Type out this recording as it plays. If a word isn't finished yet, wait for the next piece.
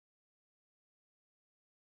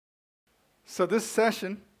So this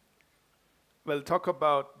session will talk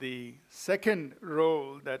about the second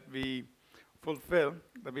role that we fulfill,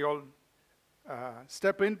 that we all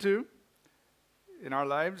step into in our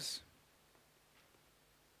lives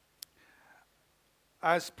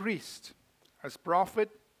as priest, as prophet.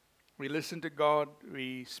 We listen to God,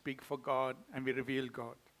 we speak for God, and we reveal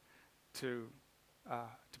God to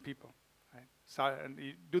people. Right? So, and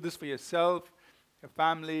you do this for yourself, your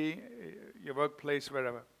family, your workplace,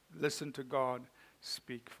 wherever. Listen to God,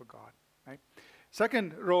 speak for God. Right?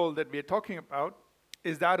 Second role that we are talking about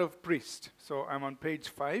is that of priest. So I'm on page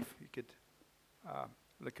 5. You could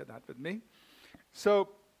look at that with me. So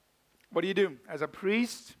what do? As a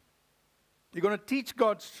priest, you're going to teach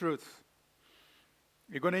God's truth.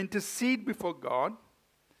 You're going to intercede before God,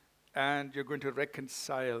 and you're going to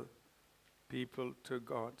reconcile people to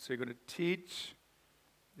God. So you're going to teach,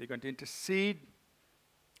 you're going to intercede,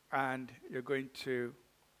 and you're going to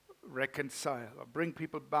reconcile or bring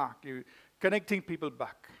people back. You're connecting people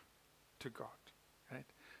back to God. Right?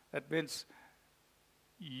 That means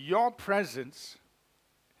your presence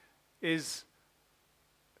is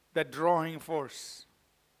the drawing force.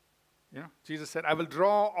 You know, Jesus said, I will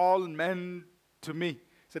draw all men to me. He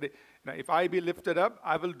said, if I be lifted up,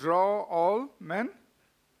 I will draw all men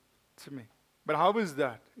to me. But how is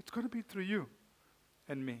that? It's going to be through you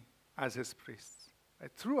and me as his priests.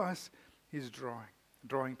 Right? Through us, he's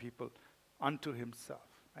drawing people unto himself.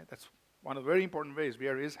 Right? That's one of the very important ways. We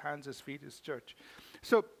are his hands, his feet, his church.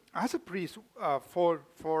 So as a priest, four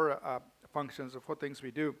functions or 4 things we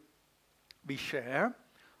do. We share,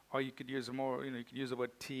 or you could use you could use the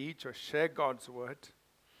word teach or share God's word.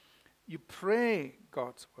 You pray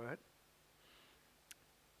God's word.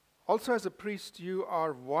 Also, as a priest, you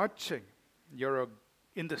are watching. You're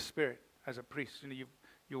in the spirit as a priest.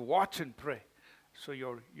 You watch and pray. So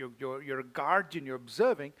you're a guardian. You're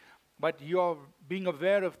observing, but you're being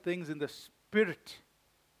aware of things in the spirit,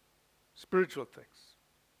 spiritual things,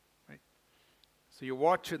 right? So you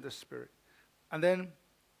watch in the spirit, and then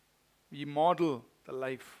you model the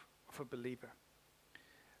life of a believer.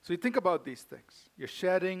 So you think about these things. You're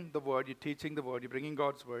sharing the word, you're teaching the word, you're bringing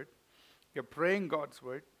God's word, you're praying God's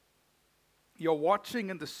word, you're watching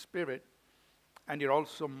in the spirit, and you're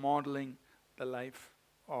also modeling the life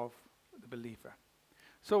of the believer.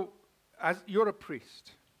 So as you're a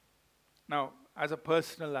priest, now as a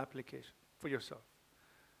personal application for yourself,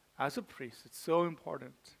 as a priest, it's so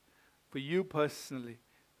important for you personally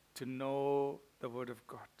to know the word of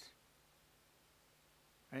God.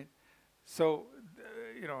 Right? So,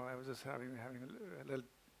 I was just having a little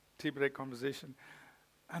tea break conversation.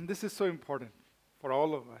 And this is so important for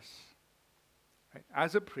all of us. Right?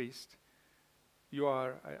 As a priest, you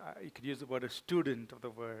could use the word a student of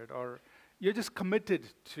the word, or you're just committed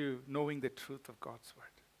to knowing the truth of God's word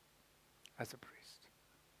as a priest.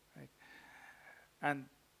 Right? And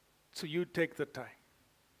so you take the time.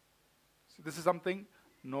 So this is something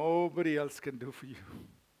nobody else can do for you.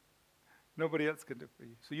 Nobody else can do for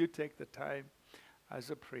you. So you take the time as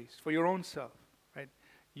a priest for your own self, right?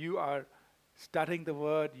 You are studying the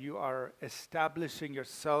word. You are establishing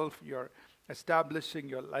yourself. You're establishing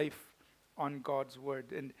your life on God's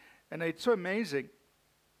word. And it's so amazing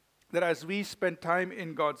that as we spend time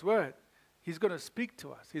in God's word, he's going to speak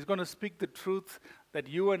to us. He's going to speak the truth that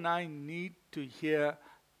you and I need to hear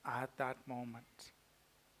at that moment.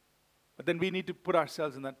 But then we need to put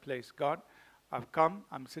ourselves in that place. God, I've come,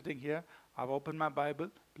 I'm sitting here, I've opened my Bible,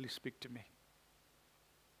 please speak to me.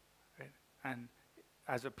 Right? And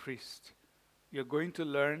as a priest, you're going to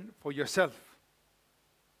learn for yourself.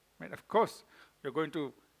 Right? Of course, you're going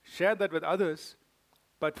to share that with others,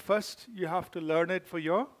 but first you have to learn it for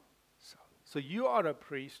yourself. So you are a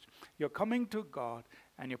priest, you're coming to God,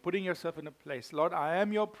 and you're putting yourself in a place. Lord, I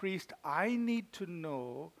am your priest, I need to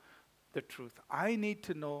know the truth. I need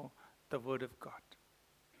to know the word of God.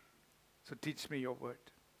 So teach me your word,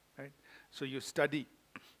 right? So you study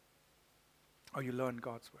or you learn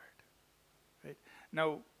God's word, right?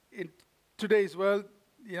 Now, in today's world,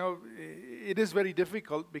 it is very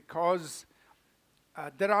difficult because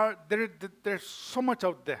there's so much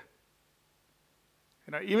out there.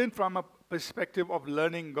 Even from a perspective of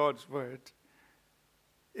learning God's word,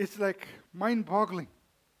 it's like mind-boggling.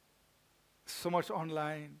 So much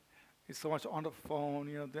online, it's so much on the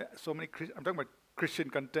phone. There are so many. I'm talking about Christian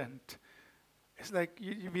content. It's like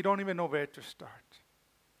we don't even know where to start.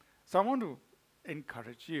 So I want to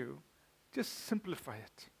encourage you, just simplify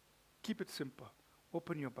it. Keep it simple.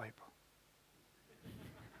 Open your Bible.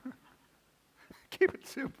 Keep it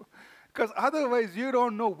simple. Because otherwise you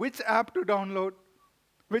don't know which app to download,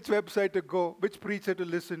 which website to go, which preacher to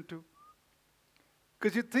listen to.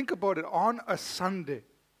 Because you think about it, on a Sunday,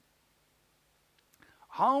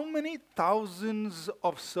 how many thousands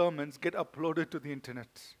of sermons get uploaded to the internet?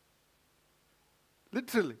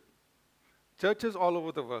 Literally. Churches all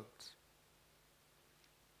over the world.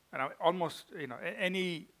 And almost,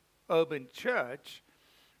 any urban church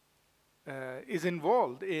is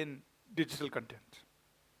involved in digital content.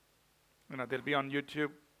 They'll be on YouTube.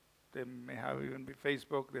 They may have even be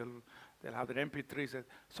Facebook. They'll have their MP3s.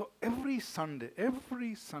 So every Sunday,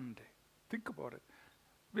 think about it.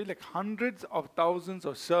 Be like hundreds of thousands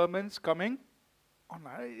of sermons coming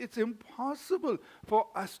online. It's impossible for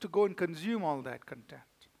us to go and consume all that content.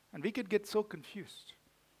 And we could get so confused.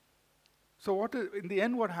 So in the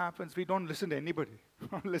end, what happens? We don't listen to anybody. We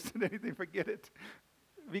don't listen to anything, forget it.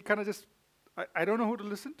 We kind of just, I don't know who to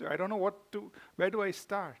listen to. I don't know where do I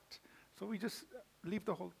start? So we just leave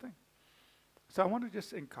the whole thing. So I want to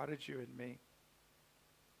just encourage you and me.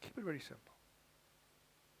 Keep it very simple.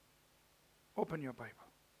 Open your Bible.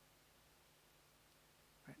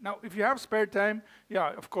 Right? Now, if you have spare time,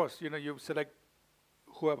 of course, you select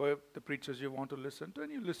whoever the preachers you want to listen to,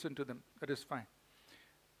 and you listen to them. That is fine.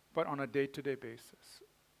 But on a day-to-day basis,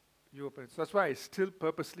 you open it. So that's why I still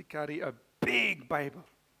purposely carry a big Bible.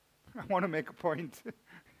 I want to make a point.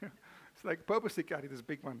 It's like purposely carry this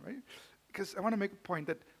big one, right? Because I want to make a point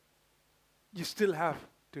that you still have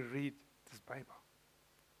to read this Bible.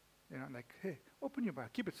 Hey, open your Bible.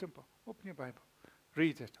 Keep it simple. Open your Bible.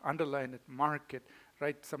 Read it. Underline it. Mark it.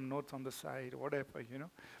 Write some notes on the side, whatever,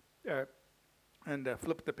 and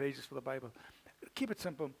flip the pages for the Bible. Keep it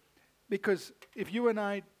simple. Because if you and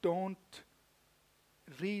I don't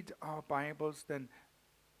read our Bibles, then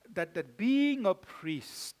that being a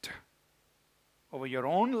priest over your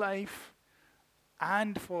own life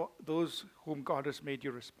and for those whom God has made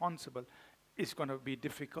you responsible is going to be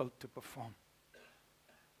difficult to perform.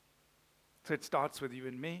 So it starts with you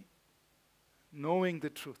and me, knowing the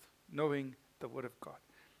truth, knowing the Word of God.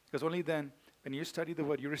 Because only then, when you study the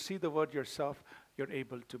Word, you receive the Word yourself, you're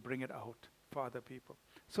able to bring it out for other people.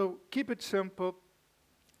 So keep it simple.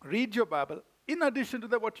 Read your Bible. In addition to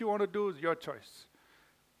that, what you want to do is your choice.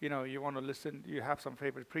 You want to listen. You have some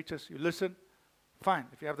favorite preachers. You listen. Fine.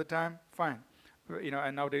 If you have the time, fine.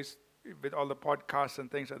 And nowadays, with all the podcasts and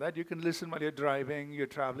things like that, you can listen while you're driving, you're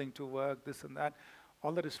traveling to work, this and that.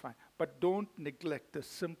 All that is fine. But don't neglect the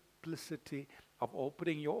simplicity of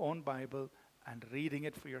opening your own Bible and reading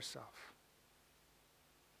it for yourself.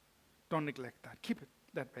 Don't neglect that. Keep it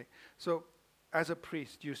that way. So, as a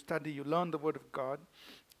priest, you study, you learn the Word of God,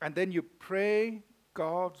 and then you pray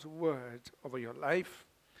God's Word over your life.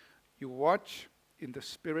 You watch in the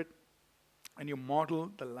Spirit, and you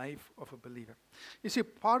model the life of a believer. You see,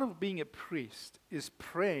 part of being a priest is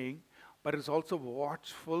praying, but it's also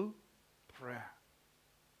watchful prayer.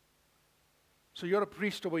 So you're a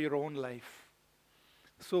priest over your own life.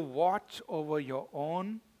 So watch over your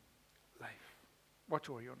own life. Watch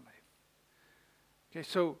over your own life. Okay,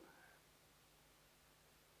 so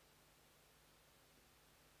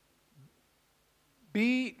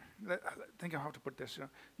I think I have to put this,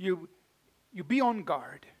 you be on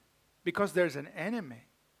guard because there's an enemy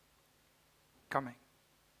coming.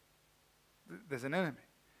 There's an enemy.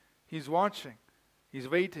 He's watching. He's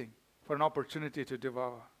waiting for an opportunity to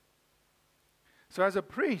devour. So as a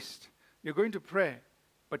priest, you're going to pray,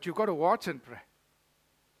 but you've got to watch and pray.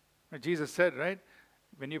 Jesus said, right?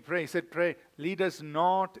 When you pray, he said, pray, lead us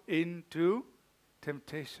not into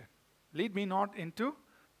temptation. Lead me not into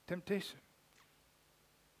temptation.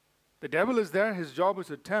 The devil is there, his job is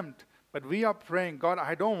to tempt, but we are praying, God,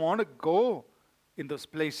 I don't want to go in those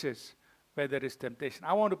places where there is temptation.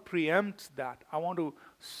 I want to preempt that. I want to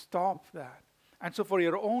stop that. And so for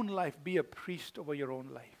your own life, be a priest over your own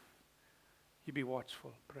life. You be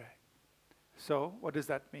watchful, pray. So what does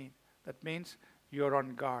that mean? That means you're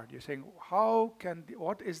on guard. You're saying,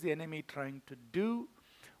 what is the enemy trying to do?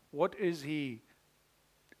 What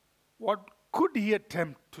could he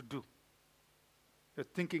attempt to do? You're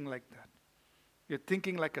thinking like that. You're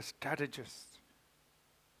thinking like a strategist.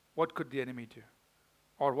 What could the enemy do?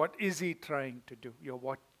 Or what is he trying to do? You're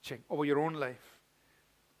watching over your own life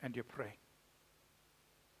and you're praying.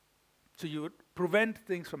 So you would prevent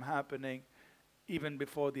things from happening even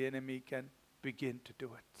before the enemy can begin to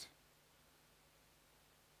do it.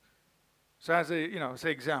 So as a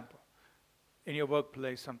example, in your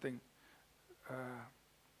workplace,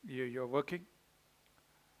 you're working,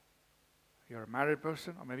 you're a married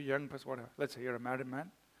person, or maybe a young person, whatever. Let's say you're a married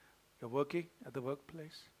man, you're working at the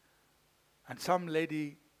workplace, and some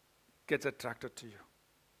lady gets attracted to you.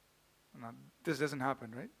 Now, this doesn't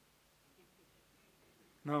happen, right?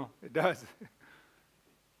 No, it does.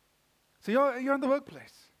 So you're in the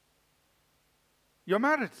workplace. You're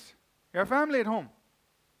married. You have family at home.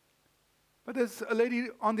 But there's a lady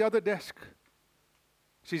on the other desk.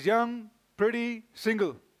 She's young, pretty,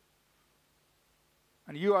 single.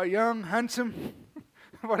 And you are young, handsome,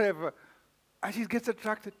 whatever. And she gets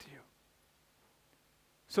attracted to you.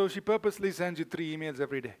 So she purposely sends you 3 emails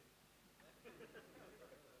every day.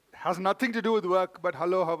 Has nothing to do with work, but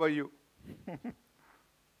hello, how are you?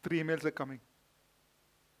 3 emails are coming.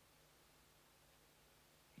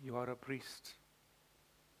 You are a priest.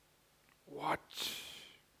 Watch.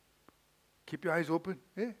 Keep your eyes open.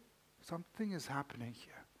 Hey, something is happening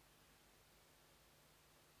here.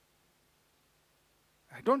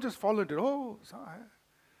 I don't just fall into,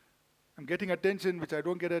 I'm getting attention which I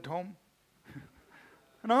don't get at home.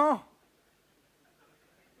 No.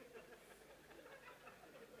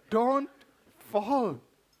 Don't fall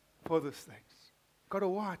for these things. Got to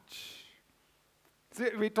watch. See,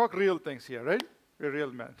 we talk real things here, right? We're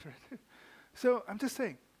real men, right? So I'm just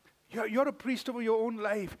saying, you're a priest over your own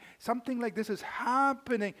life. Something like this is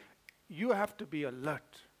happening. You have to be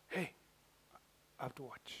alert. Hey, I have to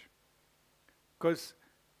watch. Because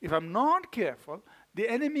if I'm not careful, the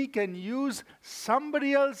enemy can use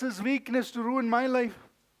somebody else's weakness to ruin my life.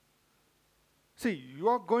 See, you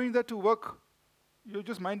are going there to work. You're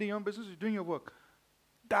just minding your own business. You're doing your work.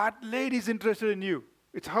 That lady's interested in you.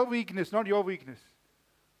 It's her weakness, not your weakness.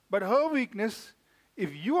 But her weakness,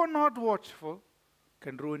 if you are not watchful,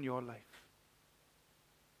 can ruin your life.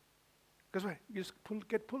 Because why? You just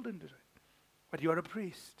get pulled into it. But you're a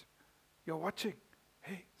priest. You're watching.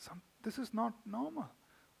 Hey, this is not normal.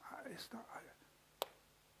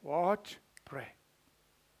 Watch, pray.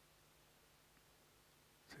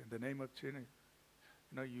 So in the name of Jesus,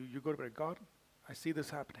 you go to pray. God, I see this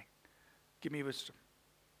happening. Give me wisdom.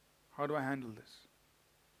 How do I handle this?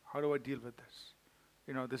 How do I deal with this?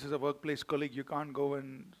 This is a workplace colleague. You can't go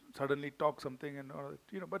and suddenly talk something and all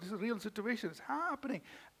that. But it's a real situation. It's happening.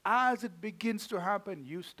 As it begins to happen,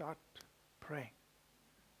 you start praying.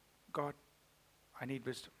 God, I need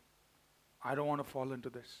wisdom. I don't want to fall into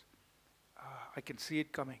this. I can see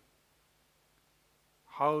it coming.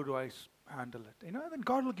 How do I handle it? Then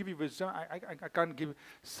God will give you wisdom. I can't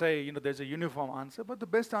say there's a uniform answer, but the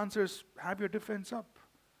best answer is have your defense up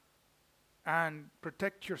and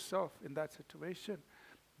protect yourself in that situation.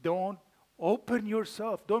 Don't open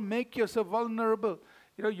yourself. Don't make yourself vulnerable.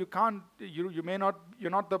 You can't. You may not.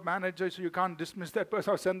 You're not the manager, so you can't dismiss that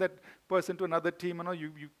person or send that person to another team.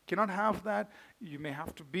 You cannot have that. You may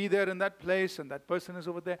have to be there in that place, and that person is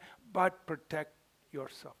over there. But protect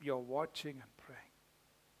yourself. You're watching and praying.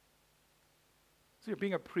 So you're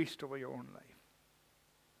being a priest over your own life.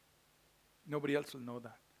 Nobody else will know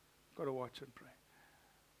that. Got to watch and pray.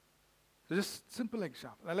 So just simple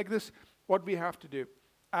example. Like this, what we have to do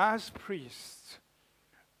as priests,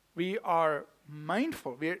 we are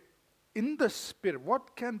mindful. We are in the spirit.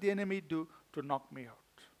 What can the enemy do to knock me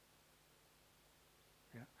out?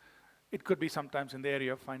 Yeah. It could be sometimes in the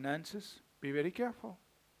area of finances. Be very careful.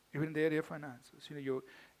 Even in the area of finances.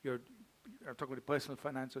 I'm talking about personal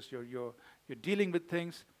finances. You're dealing with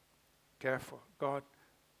things. Careful. God,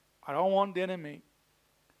 I don't want the enemy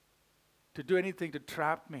to do anything to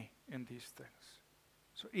trap me in these things.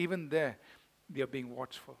 So even there, we are being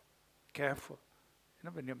watchful, careful.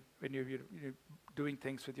 When you're doing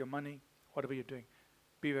things with your money, whatever you're doing,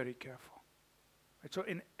 be very careful. Right? So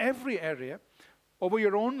in every area, over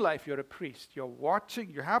your own life, you're a priest. You're watching.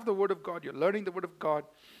 You have the Word of God. You're learning the Word of God,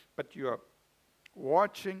 but you're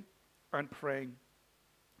watching and praying.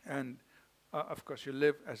 And, of course, you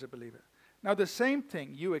live as a believer. Now, the same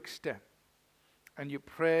thing you extend, and you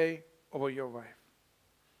pray over your wife.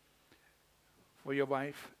 For your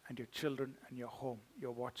wife and your children and your home,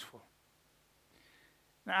 you're watchful.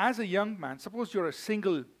 Now, as a young man, suppose you're a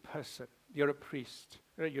single person, you're a priest,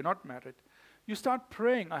 you're not married, you start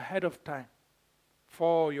praying ahead of time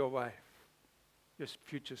for your wife, your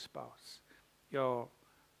future spouse,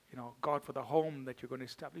 God, for the home that you're going to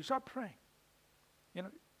establish. You start praying.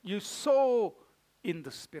 You sow in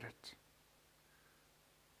the Spirit.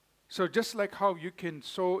 So just like how you can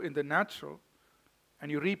sow in the natural and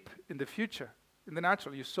you reap in the future, in the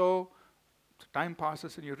natural, you sow, time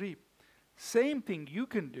passes and you reap. Same thing you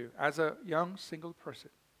can do as a young single person.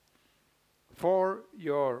 For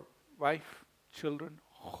your wife, children,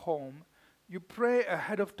 home, you pray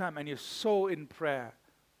ahead of time and you sow in prayer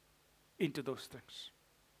into those things.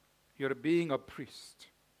 You're being a priest.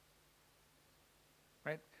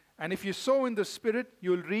 Right? And if you sow in the Spirit,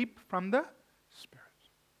 you'll reap from the Spirit.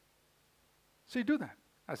 So you do that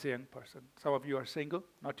as a young person. Some of you are single,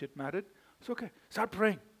 not yet married. It's okay. Start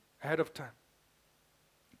praying ahead of time.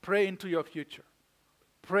 Pray into your future.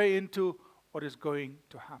 Pray into what is going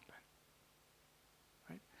to happen.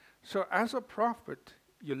 Right? So as a prophet,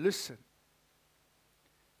 you listen.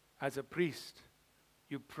 As a priest,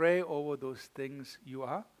 you pray over those things you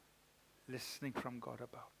are listening from God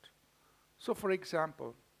about. So for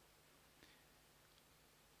example,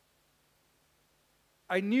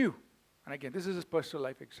 I knew, and again, this is a personal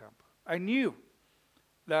life example. I knew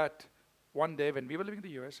that one day when we were living in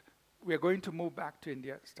the US, we are going to move back to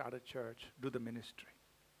India, start a church, do the ministry.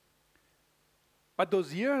 But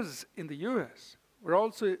those years in the US were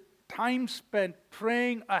also time spent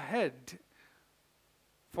praying ahead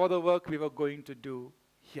for the work we were going to do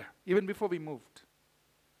here, even before we moved.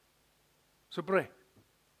 So pray.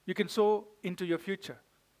 You can sow into your future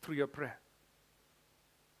through your prayer.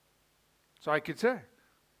 So I could say,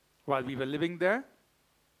 while we were living there,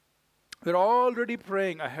 we're already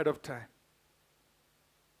praying ahead of time.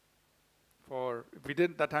 For if we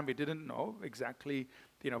didn't, that time we didn't know exactly,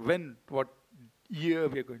 when, what year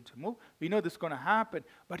we are going to move. We know this is going to happen,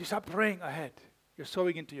 but you start praying ahead. You're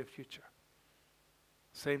sowing into your future.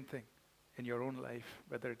 Same thing in your own life,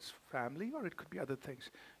 whether it's family or it could be other things.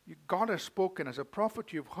 God has spoken as a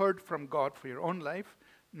prophet. You've heard from God for your own life.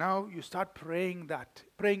 Now you start praying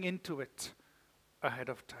into it ahead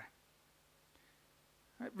of time.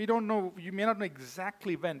 We don't know, you may not know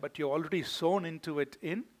exactly when, but you're already sown into it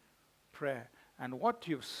in prayer. And what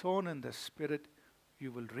you've sown in the Spirit,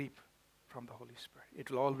 you will reap from the Holy Spirit.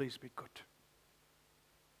 It will always be good.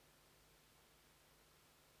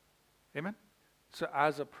 Amen? So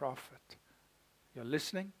as a prophet, you're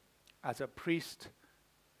listening. As a priest,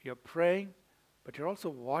 you're praying, but you're also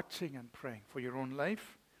watching and praying for your own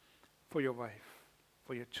life, for your wife,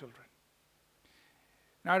 for your children.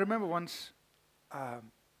 Now I remember once,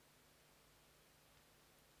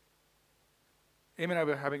 Amy and I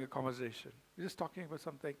were having a conversation. We were just talking about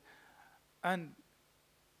something. And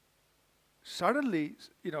suddenly,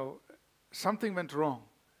 something went wrong.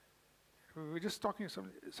 We were just talking,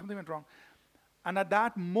 something went wrong. And at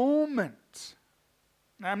that moment,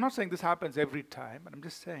 now I'm not saying this happens every time, but I'm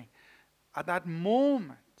just saying, at that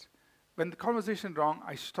moment, when the conversation went wrong,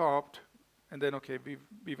 I stopped, and then,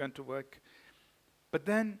 we went to work. But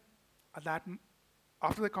then,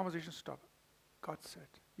 after the conversation stopped, God said,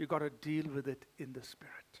 you got to deal with it in the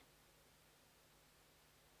Spirit.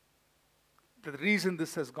 The reason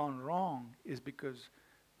this has gone wrong is because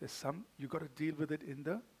you got to deal with it in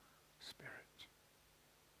the Spirit.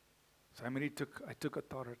 So I took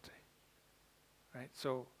authority. Right?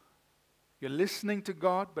 So you're listening to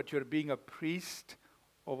God, but you're being a priest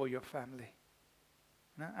over your family.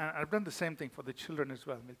 And I've done the same thing for the children as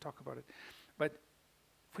well. We'll talk about it. But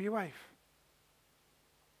for your wife,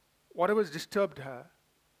 whatever's disturbed her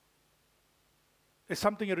is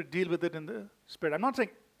something you have to deal with it in the Spirit. I'm not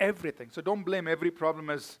saying everything, so don't blame every problem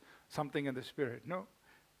as something in the Spirit. No.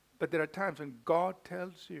 But there are times when God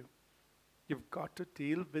tells you, you've got to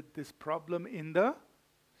deal with this problem in the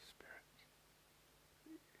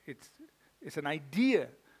Spirit. It's an idea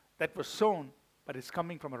that was sown, but it's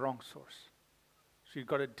coming from a wrong source. So you've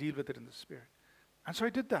got to deal with it in the Spirit. And so I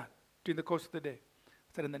did that during the course of the day.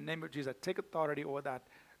 I said, in the name of Jesus, I take authority over that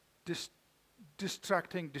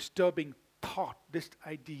distracting, disturbing thought, this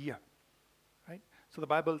idea. Right? So the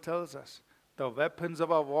Bible tells us, the weapons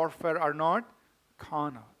of our warfare are not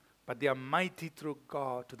carnal, but they are mighty through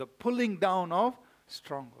God to the pulling down of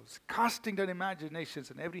strongholds, casting down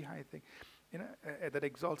imaginations and every high thing that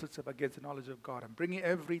exalts itself against the knowledge of God, and bringing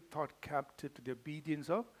every thought captive to the obedience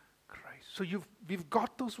of Christ. So we've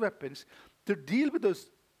got those weapons to deal with those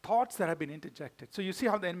thoughts that have been interjected. So you see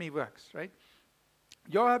how the enemy works, right?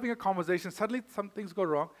 You're having a conversation, suddenly some things go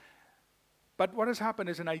wrong, but what has happened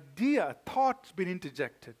is an idea, a thought's been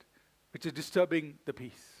interjected, which is disturbing the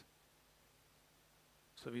peace.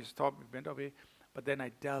 So we stopped, we went away, but then I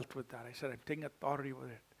dealt with that. I said, I'm taking authority with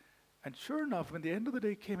it. And sure enough, when the end of the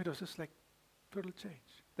day came, it was just like total change.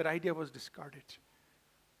 That idea was discarded.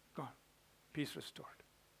 Gone. Peace restored.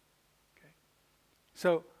 Okay.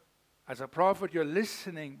 So, as a prophet, you're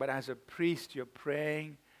listening, but as a priest, you're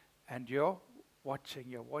praying and you're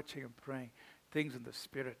watching and praying things in the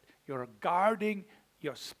Spirit. You're guarding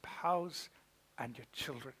your spouse and your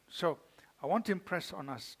children. So, I want to impress on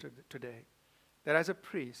us today that as a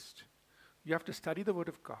priest, you have to study the Word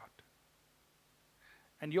of God.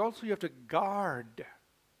 And you have to guard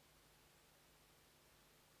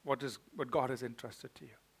what God has entrusted to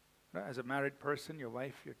you. Right? As a married person, your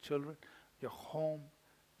wife, your children, your home,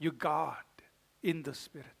 you guard in the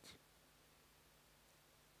Spirit.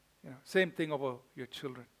 Same thing over your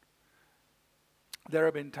children. There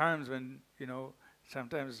have been times when,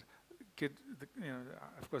 sometimes kids,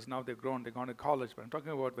 of course now they're grown, they've gone to college, but I'm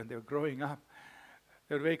talking about when they were growing up.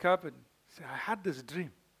 They would wake up and say, I had this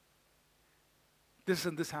dream. This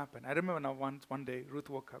and this happened. I remember now one day, Ruth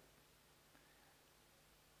woke up.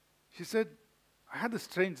 She said, I had this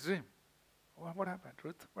strange dream. What happened,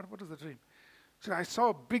 Ruth? What was the dream? She said, I saw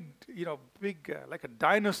a big, like a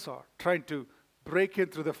dinosaur trying to break in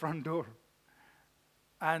through the front door.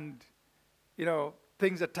 And,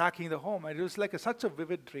 things attacking the home. And it was like such a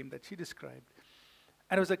vivid dream that she described.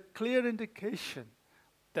 And it was a clear indication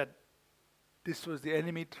that this was the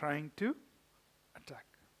enemy trying to attack.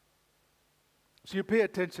 So you pay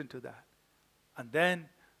attention to that. And then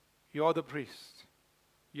you're the priest.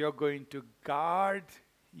 You're going to guard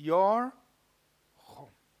your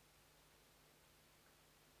home.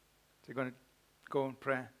 So you're going to go and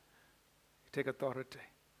pray. You take authority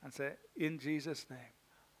and say, in Jesus' name,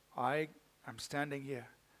 I am standing here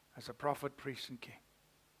as a prophet, priest, and king.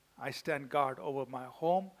 I stand guard over my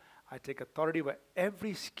home. I take authority over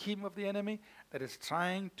every scheme of the enemy that is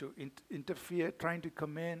trying to interfere, trying to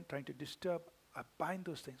come in, trying to disturb. I bind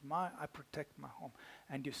those things. I protect my home.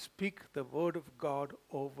 And you speak the word of God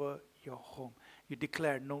over your home. You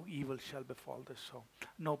declare no evil shall befall this home.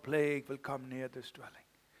 No plague will come near this dwelling.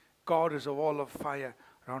 God is a wall of fire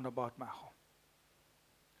round about my home.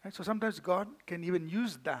 Right? So sometimes God can even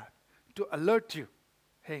use that to alert you.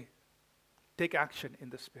 Hey, take action in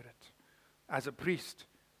the Spirit. As a priest,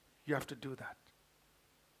 you have to do that.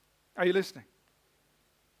 Are you listening?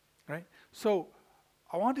 Right? So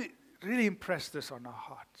I want to really impress this on our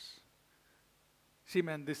hearts. See,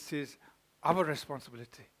 man, this is our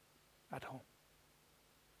responsibility at home.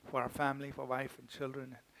 For our family, for wife and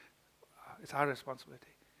children. It's our responsibility.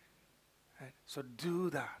 Right? So do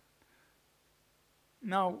that.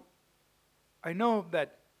 Now, I know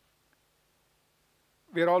that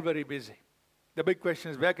we're all very busy. The big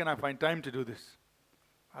question is, where can I find time to do this?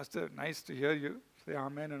 Pastor, nice to hear you say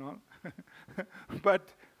amen and all. But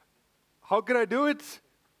how can I do it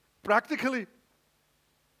practically?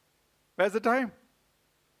 Where's the time?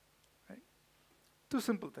 Right? Two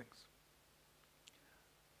simple things.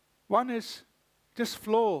 One is just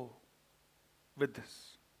flow with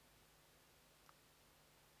this.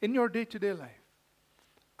 In your day-to-day life,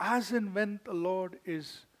 as and when the Lord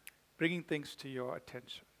is bringing things to your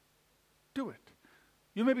attention, do it.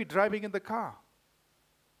 You may be driving in the car.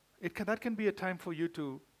 That can be a time for you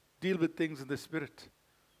to deal with things in the Spirit.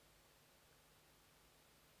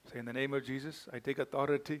 Say, in the name of Jesus, I take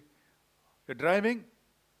authority. You're driving,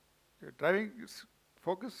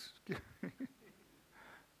 focus.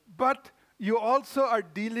 But you also are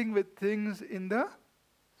dealing with things in the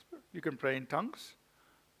Spirit. You can pray in tongues.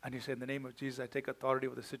 And you say, in the name of Jesus, I take authority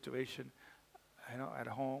over the situation, at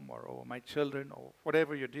home or over my children or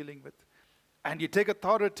whatever you're dealing with. And you take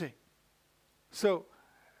authority. So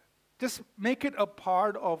just make it a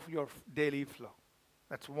part of your daily flow.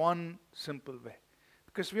 That's one simple way.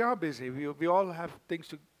 Because we are busy. We all have things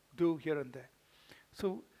to do here and there.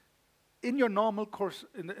 So in your normal course,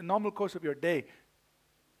 in the normal course of your day,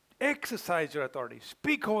 exercise your authority.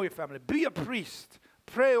 Speak over your family. Be a priest.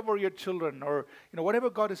 Pray over your children, or whatever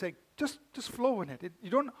God is saying. Just flow in it. You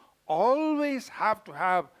don't always have to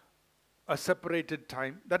have a separated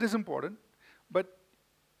time. That is important. But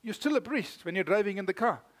you're still a priest when you're driving in the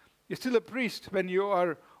car. You're still a priest when you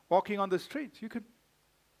are walking on the streets. You can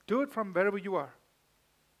do it from wherever you are.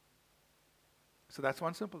 So that's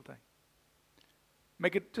one simple thing.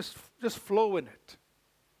 Make it just flow in it.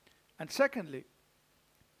 And secondly,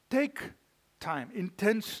 take time.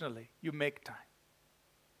 Intentionally, you make time.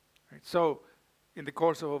 Right? So in the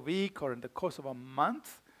course of a week or in the course of a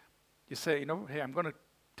month, you say, hey, I'm going to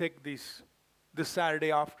take this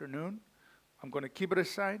Saturday afternoon. I'm going to keep it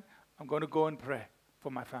aside. I'm going to go and pray for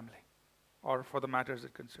my family or for the matters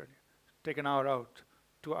that concern you. Take an hour out,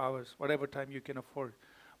 2 hours, whatever time you can afford.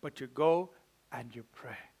 But you go and you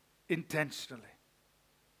pray intentionally.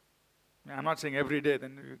 I'm not saying every day,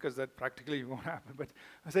 then, because that practically won't happen. But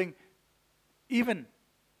I'm saying even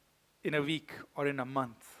in a week or in a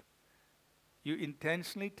month, you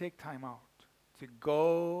intentionally take time out to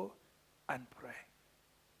go and pray.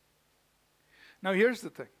 Now here's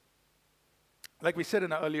the thing. Like we said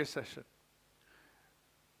in our earlier session,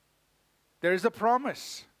 there is a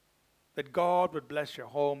promise that God would bless your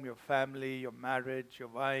home, your family, your marriage, your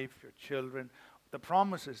wife, your children. The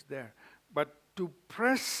promise is there. But to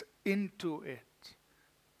press into it,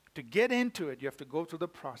 to get into it, you have to go through the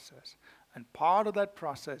process. And part of that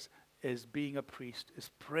process is being a priest, is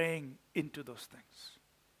praying into those things.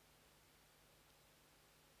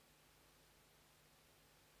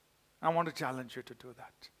 I want to challenge you to do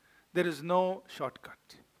that. There is no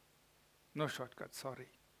shortcut. No shortcut, sorry.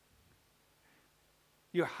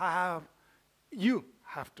 You have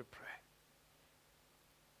to pray.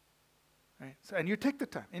 Right? So, and you take the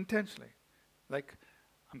time intentionally. Like,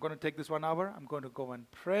 I'm going to take this 1 hour. I'm going to go and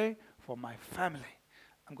pray for my family.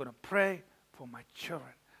 I'm going to pray for my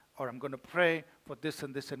children. Or I'm going to pray for this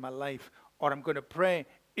and this in my life. Or I'm going to pray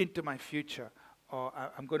into my future. Or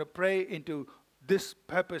I'm going to pray into this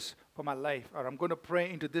purpose for my life. Or I'm going to pray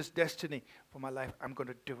into this destiny for my life. I'm going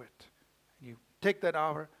to do it. And you take that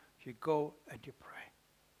hour, you go and you pray.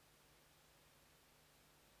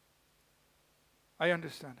 I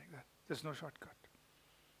understand that. There's no shortcut.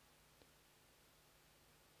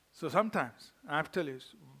 So sometimes, I have to tell you,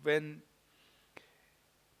 when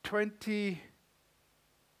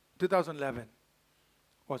 2011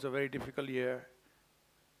 was a very difficult year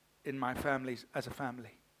in my family, as a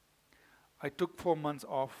family. I took 4 months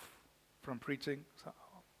off from preaching. So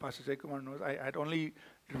Pastor Jacob knows I had only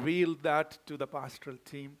revealed that to the pastoral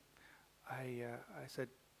team. I said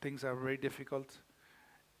things are very difficult.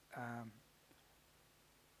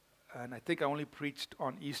 And I think I only preached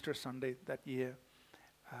on Easter Sunday that year.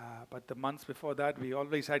 But the months before that, we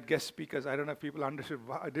always had guest speakers. I don't know if people understood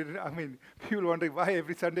why. People wondering why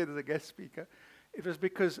every Sunday there's a guest speaker. It was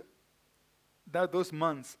because those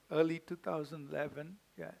months, early 2011,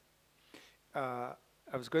 I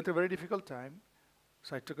was going through a very difficult time,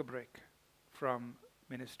 so I took a break from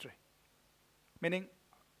ministry. Meaning,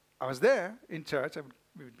 I was there in church,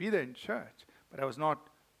 we would be there in church, but I was not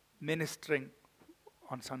ministering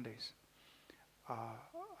on Sundays.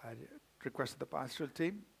 I requested the pastoral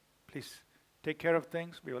team, please take care of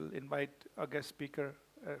things. We will invite a guest speaker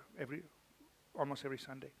almost every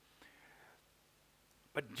Sunday.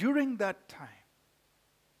 But during that time,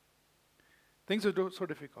 things are so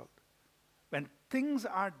difficult. When things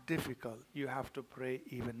are difficult, you have to pray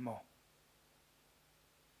even more.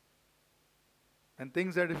 When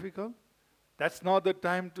things are difficult, that's not the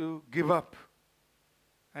time to give up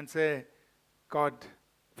and say, God,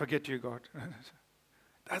 forget you, God.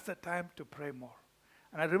 That's the time to pray more.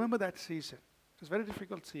 And I remember that season. It was a very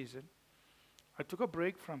difficult season. I took a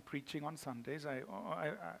break from preaching on Sundays. I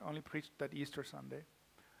only preached that Easter Sunday.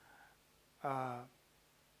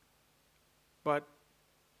 But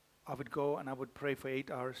I would go and I would pray for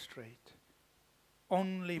 8 hours straight.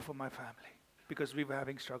 Only for my family. Because we were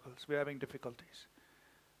having struggles. We were having difficulties.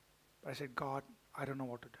 But I said, God, I don't know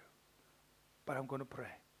what to do. But I'm going to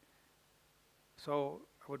pray. So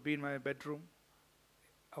I would be in my bedroom.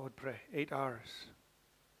 I would pray 8 hours.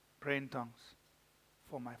 Pray in tongues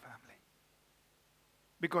for my family.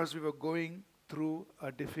 Because we were going through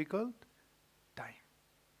a difficult time.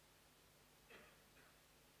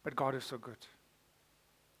 But God is so good.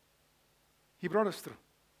 He brought us through.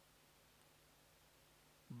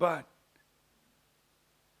 But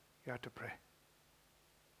you have to pray.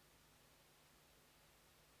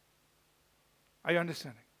 Are you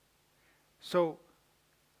understanding? So,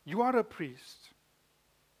 you are a priest.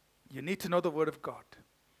 You need to know the Word of God.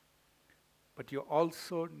 But you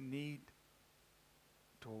also need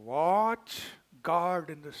to watch God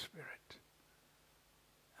in the Spirit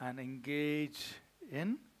and engage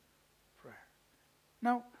in prayer.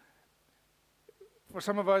 Now, for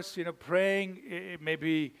some of us, praying it may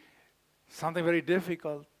be something very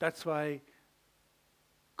difficult. That's why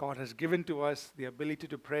God has given to us the ability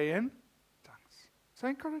to pray in tongues. So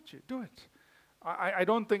I encourage you, do it. I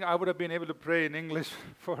don't think I would have been able to pray in English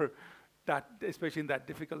for that, especially in that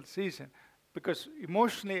difficult season, because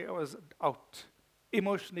emotionally I was out.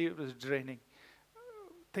 Emotionally it was draining.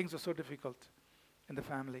 Things were so difficult in the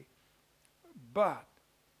family. But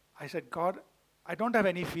I said, God, I don't have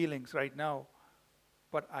any feelings right now,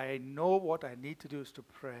 but I know what I need to do is to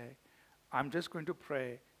pray. I'm just going to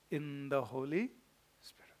pray in the Holy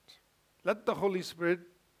Spirit. Let the Holy Spirit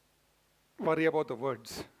worry about the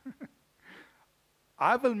words.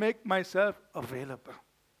 I will make myself available.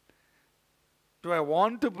 Do I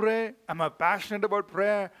want to pray? Am I passionate about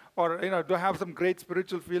prayer? Or do I have some great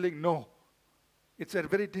spiritual feeling? No. It's a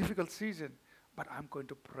very difficult season, but I'm going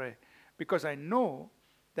to pray. Because I know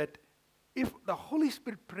that if the Holy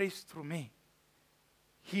Spirit prays through me,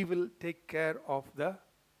 He will take care of the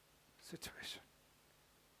situation.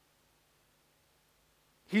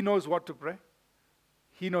 He knows what to pray.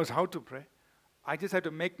 He knows how to pray. I just have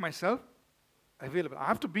to make myself available. I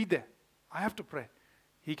have to be there. I have to pray.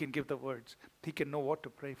 He can give the words. He can know what to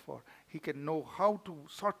pray for. He can know how to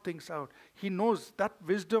sort things out. He knows that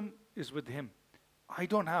wisdom is with Him. I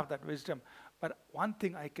don't have that wisdom. But one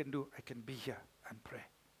thing I can do, I can be here and pray.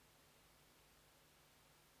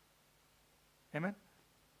 Amen?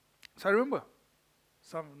 So I remember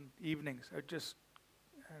some evenings,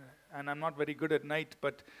 And I'm not very good at night,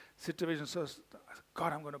 but situation says,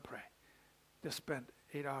 God, I'm going to pray. Just spent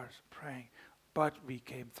 8 hours praying, but we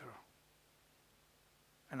came through.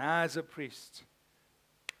 And as a priest,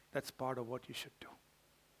 that's part of what you should do.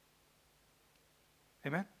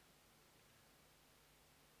 Amen?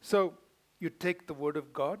 So you take the word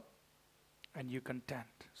of God and you contend.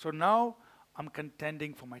 So now I'm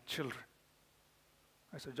contending for my children.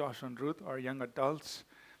 So Josh and Ruth are young adults,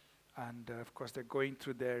 and of course they're going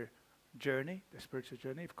through their journey, their spiritual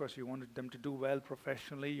journey. Of course you want them to do well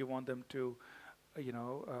professionally. You want them to,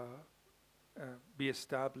 be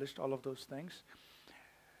established, all of those things.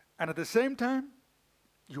 And at the same time,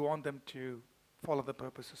 you want them to follow the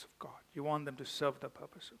purposes of God. You want them to serve the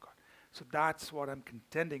purpose of God. So that's what I'm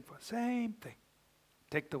contending for. Same thing.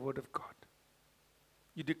 Take the word of God.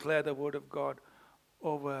 You declare the word of God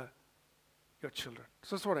over your children.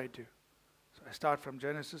 So that's what I do. So I start from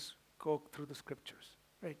Genesis, go through the scriptures,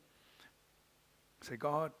 right? Say,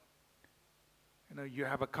 God, you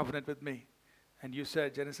have a covenant with me. And you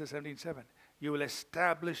said, Genesis 17:7, you will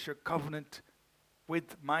establish your covenant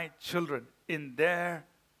with my children in their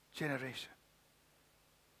generation.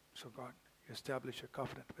 So God, you establish a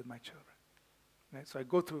covenant with my children. Right? So I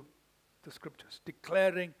go through the scriptures,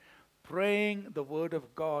 declaring, praying the word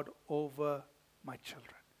of God over my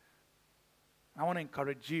children. I want to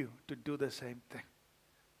encourage you to do the same thing.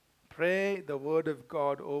 Pray the word of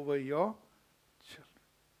God over your children.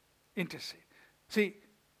 Intercede. See,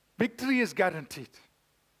 victory is guaranteed.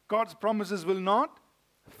 God's promises will not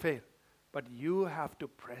fail. But you have to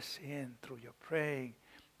press in through your praying.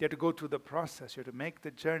 You have to go through the process. You have to make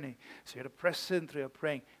the journey. So you have to press in through your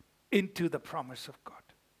praying into the promise of God.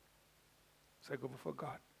 So I go before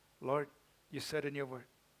God. Lord, you said in your word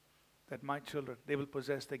that my children, they will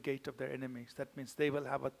possess the gate of their enemies. That means they will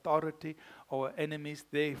have authority over enemies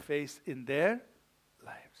they face in their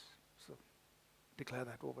lives. So declare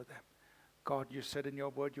that over them. God, you said in your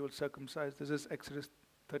word you will circumcise. This is Exodus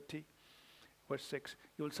 30. Verse 6,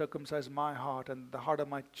 you will circumcise my heart and the heart of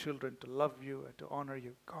my children to love you and to honor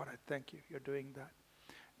you. God, I thank you. You're doing that.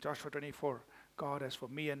 Joshua 24, God, as for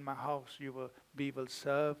me and my house, we will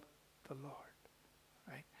serve the Lord.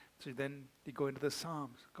 Right? So then you go into the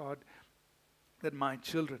Psalms. God, that my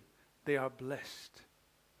children, they are blessed.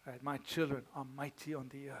 Right? My children are mighty on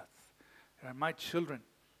the earth. Right? My children,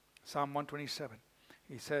 Psalm 127,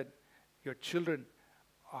 he said, your children,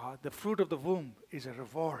 the fruit of the womb is a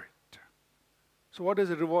reward. So what does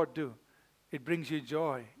a reward do? It brings you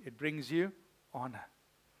joy. It brings you honor.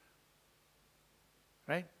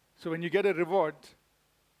 Right? So when you get a reward,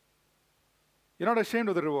 you're not ashamed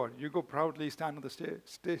of the reward. You go proudly stand on the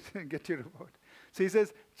stage and get your reward. So he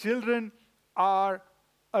says, children are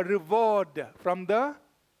a reward from the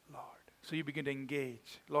Lord. So you begin to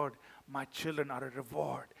engage. Lord, my children are a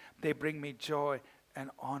reward. They bring me joy and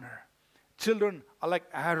honor. Children are like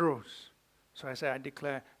arrows. So I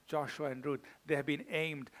declare Joshua and Ruth, they have been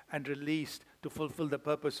aimed and released to fulfill the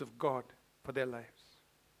purpose of God for their lives.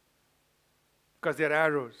 Because they're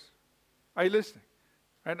arrows. Are you listening?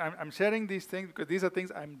 And I'm sharing these things because these are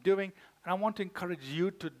things I'm doing, and I want to encourage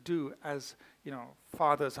you to do as,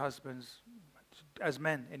 fathers, husbands, as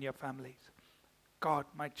men in your families. God,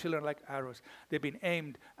 my children are like arrows. They've been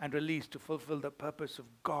aimed and released to fulfill the purpose of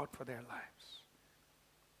God for their lives.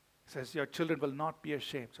 It says, your children will not be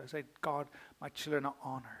ashamed. So I said, God, my children are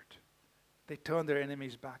honored. They turn their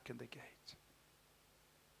enemies back in the gate.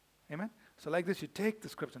 Amen? So like this, you take the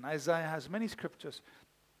scripture. And Isaiah has many scriptures,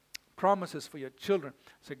 promises for your children.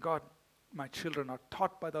 Say, God, my children are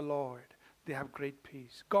taught by the Lord. They have great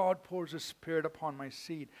peace. God pours His Spirit upon my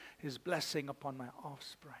seed, His blessing upon my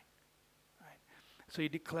offspring. Right? So you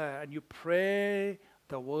declare and you pray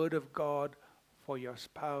the word of God for your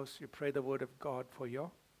spouse. You pray the word of God for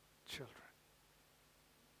your children.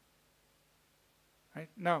 Right?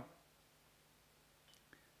 Now,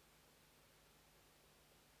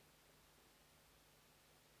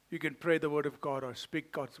 you can pray the word of God or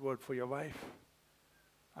speak God's word for your wife.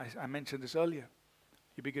 I mentioned this earlier.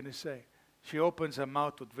 You begin to say, she opens her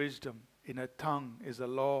mouth with wisdom. In her tongue is the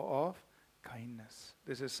law of kindness.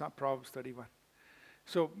 This is Proverbs 31.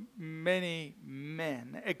 So many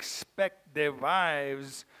men expect their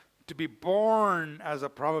wives to be born as a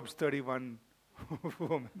Proverbs 31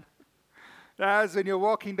 woman. As when you're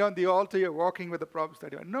walking down the altar, you're walking with the Proverbs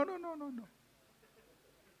 31. No.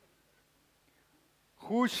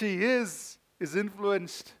 Who she is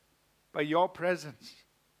influenced by your presence.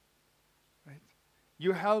 Right?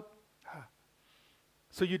 You help her.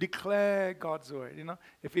 So you declare God's word.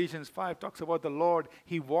 Ephesians 5 talks about the Lord.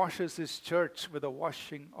 He washes His church with the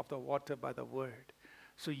washing of the water by the word.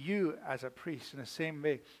 So you, as a priest, in the same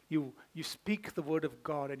way, you speak the word of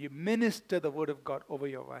God and you minister the word of God over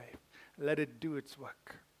your wife. Let it do its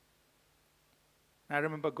work. I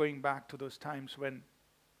remember going back to those times when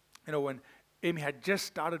Amy had just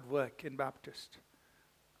started work in Baptist.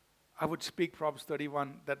 I would speak Proverbs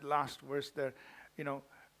 31, that last verse there.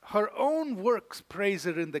 Her own works praise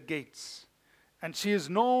her in the gates, and she is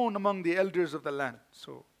known among the elders of the land.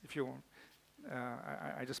 So if you want,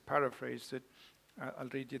 I just paraphrased it. I'll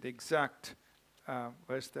read you the exact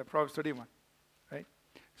verse there, Proverbs 31, right?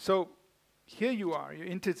 So here you are, you're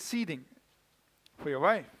interceding for your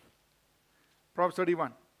wife. Proverbs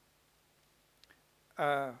 31.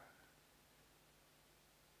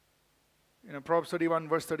 Proverbs 31,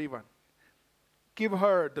 verse 31. Give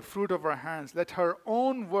her the fruit of her hands. Let her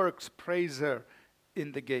own works praise her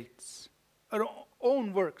in the gates. Her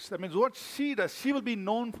own works. That means what she does, she will be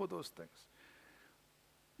known for those things.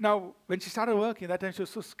 Now, when she started working, that time she was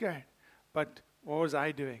so scared. But what was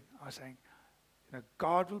I doing? I was saying,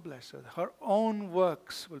 God will bless her. Her own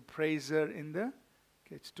works will praise her in the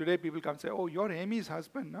gates. Today people come and say, oh, you're Amy's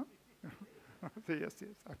husband, no? I say, yes,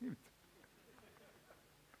 I mean,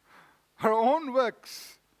 her own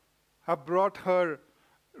works have brought her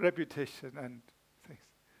reputation and things.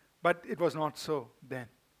 But it was not so then.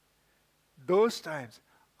 Those times,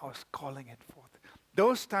 I was calling it forth.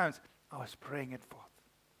 Those times, I was praying it forth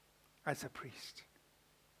as a priest.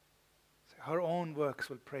 So her own works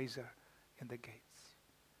will praise her in the gates.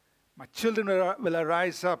 My children will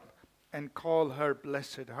arise up and call her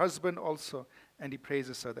blessed. Her husband also, and he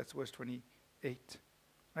praises her. That's verse 28.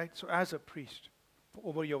 Right? So as a priest,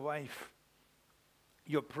 over your wife,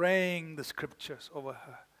 you're praying the scriptures over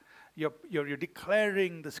her. You're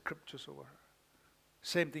declaring the scriptures over her.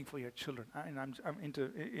 Same thing for your children. And I'm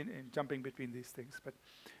in jumping between these things. But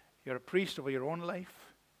you're a priest over your own life.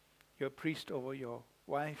 You're a priest over your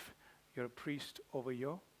wife. You're a priest over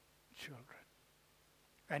your children.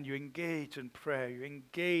 And you engage in prayer. You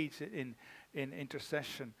engage in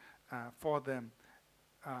intercession for them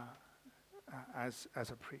as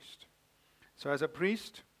a priest. So as a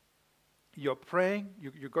priest, you're praying.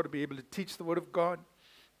 You've got to be able to teach the word of God.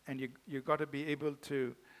 And you've got to be able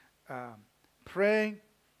to pray.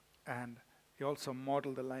 And you also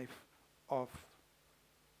model the life of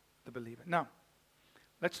the believer. Now,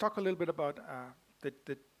 let's talk a little bit about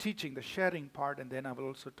the teaching, the sharing part. And then I will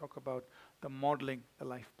also talk about the modeling the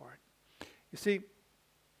life part. You see,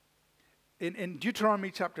 in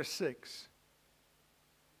Deuteronomy chapter 6,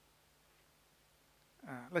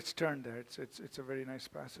 let's turn there. It's a very nice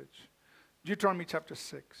passage. Deuteronomy chapter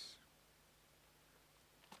 6.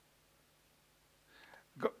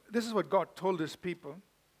 This is what God told his people.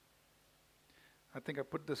 I think I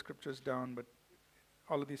put the scriptures down, but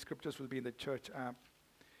all of these scriptures will be in the church app.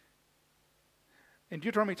 In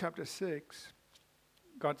Deuteronomy chapter 6,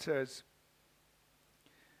 God says,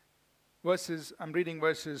 I'm reading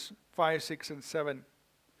verses 5, 6, and 7.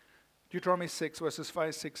 Deuteronomy 6, verses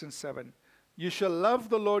 5, 6, and 7. You shall love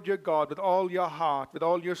the Lord your God with all your heart, with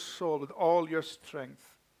all your soul, with all your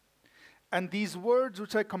strength. And these words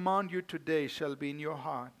which I command you today shall be in your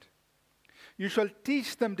heart. You shall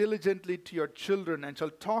teach them diligently to your children, and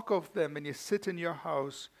shall talk of them when you sit in your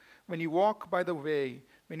house, when you walk by the way,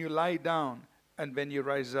 when you lie down, and when you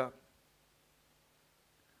rise up.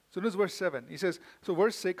 So this is verse 7. He says, so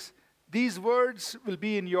verse 6, these words will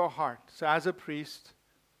be in your heart. So as a priest,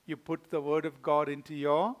 you put the word of God into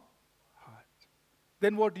your heart.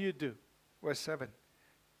 Then what do? Verse 7,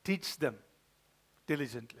 teach them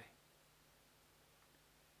diligently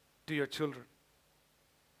to your children.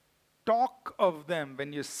 Talk of them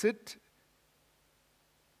when you sit,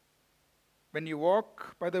 when you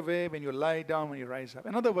walk by the way, when you lie down, when you rise up.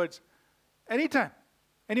 In other words, anytime,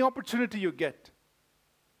 any opportunity you get,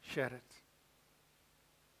 share it.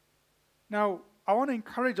 Now, I want to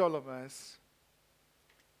encourage all of us,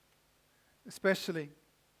 especially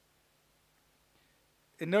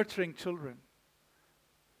in nurturing children,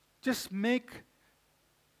 just make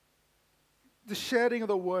the sharing of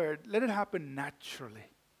the word, let it happen naturally.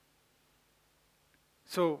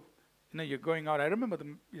 So, you're going out. I remember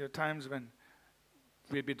the times when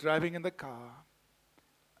we'd be driving in the car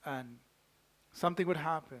and something would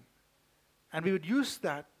happen. And we would use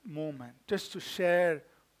that moment just to share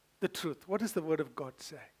the truth. What does the Word of God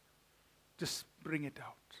say? Just bring it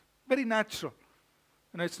out. Very natural.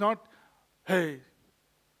 It's not, hey,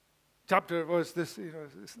 chapter, verse, this,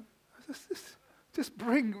 just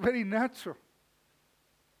bring very natural.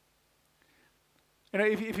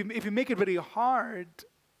 If you make it very hard,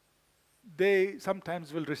 they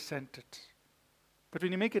sometimes will resent it. But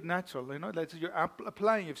when you make it natural, like you're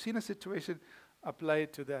applying, you've seen a situation, apply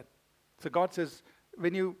it to that. So God says,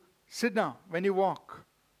 when you sit down, when you walk,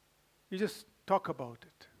 you just talk about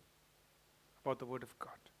it, about the Word of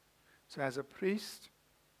God. So as a priest,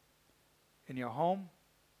 in your home,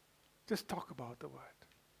 just talk about the Word.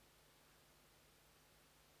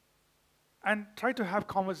 And try to have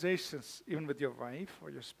conversations, even with your wife or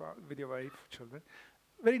your spouse, with your wife, children.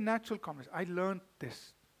 Very natural conversation. I learned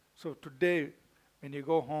this. So today, when you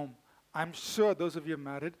go home, I'm sure those of you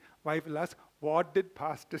married, wife will ask, what did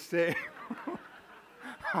pastor say?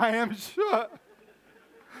 I am sure.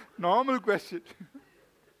 Normal question.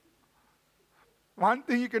 One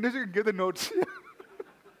thing you can do is you can give the notes.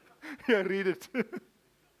 Here, read it.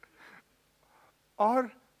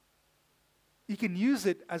 Or you can use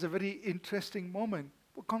it as a very interesting moment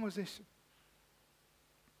for conversation.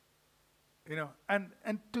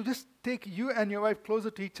 And to just take you and your wife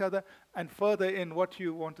closer to each other and further in what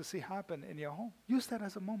you want to see happen in your home. Use that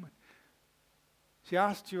as a moment. She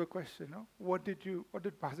asked you a question, what did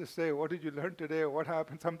pastor say? What did you learn today? What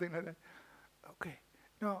happened? Something like that. Okay.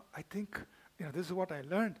 I think, this is what I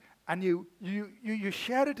learned. And you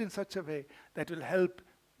share it in such a way that will help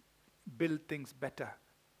build things better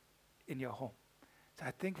in your home. So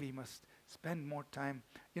I think we must spend more time,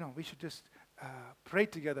 we should just pray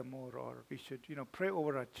together more, or we should, pray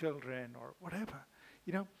over our children or whatever.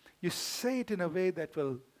 You say it in a way that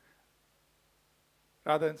will,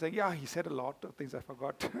 rather than saying, yeah, he said a lot of things I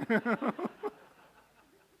forgot.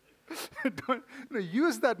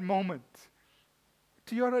 Use that moment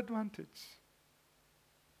to your advantage.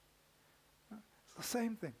 It's the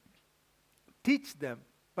same thing. Teach them,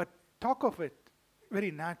 but talk of it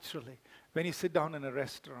very naturally. When you sit down in a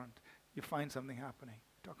restaurant, you find something happening,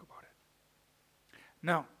 talk about it.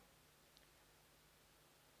 Now,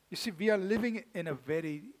 you see, we are living in a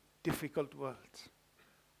very difficult world.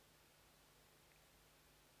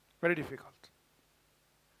 Very difficult.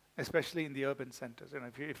 Especially in the urban centers.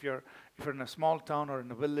 If you're in a small town or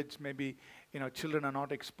in a village, maybe children are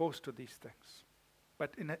not exposed to these things.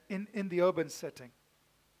 But in the urban setting,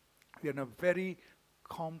 we are in a very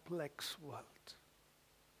complex world.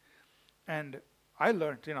 And I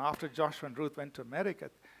learned, after Joshua and Ruth went to America,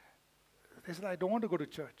 they said, I don't want to go to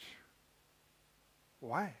church.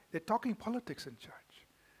 Why? They're talking politics in church.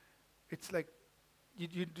 It's like,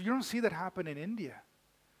 you don't see that happen in India.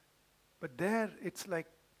 But there, it's like,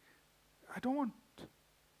 I don't want.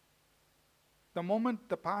 The moment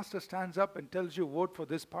the pastor stands up and tells you, vote for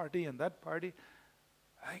this party and that party,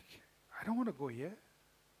 I don't want to go here.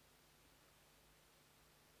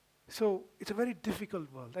 So it's a very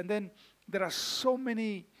difficult world. And then there are so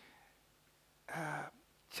many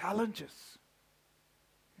challenges.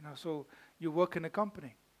 So you work in a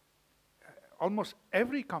company. Almost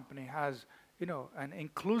every company has, an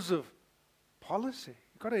inclusive policy.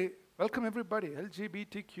 You got to welcome everybody,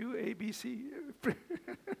 LGBTQ, ABC.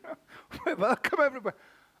 Welcome everybody.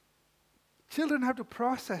 Children have to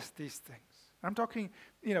process these things. I'm talking,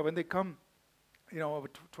 when they come, over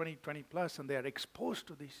 20 plus, and they are exposed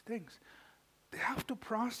to these things, they have to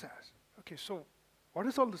process. Okay, so what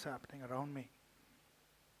is all this happening around me?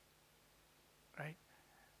 Right?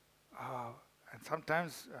 And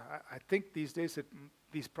sometimes I think these days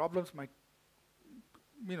these problems might,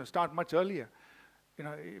 start much earlier.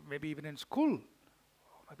 Maybe even in school,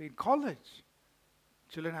 maybe in college.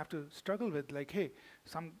 Children have to struggle with, like, hey,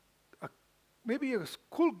 maybe a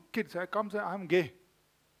school kid comes and I'm gay.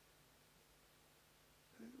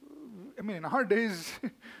 In our days,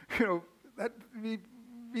 that we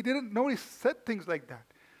didn't know he said things like that.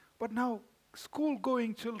 But now,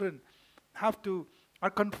 school-going children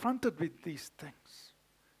are confronted with these things.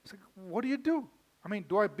 It's like, what do you do?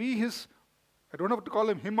 Do I be his, I don't have to call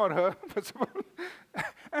him or her, first of all.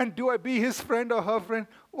 And do I be his friend or her friend?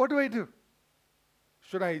 What do I do?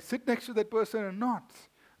 Should I sit next to that person or not?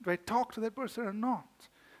 Do I talk to that person or not?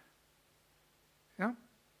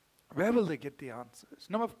 Where will they get the answers?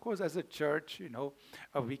 Now, of course, as a church,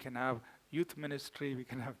 we can have youth ministry, we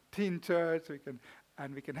can have teen church,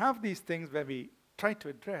 we can have these things where we try to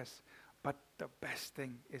address. But the best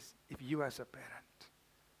thing is if you as a parent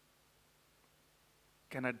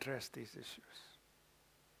can address these issues.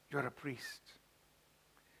 You're a priest.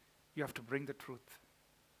 You have to bring the truth.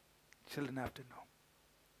 Children have to know.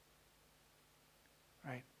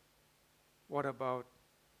 Right? What about,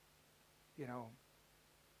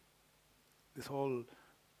 this whole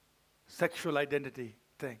sexual identity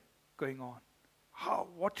thing going on?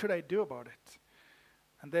 What should I do about it?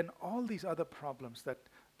 And then all these other problems that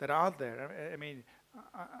are there.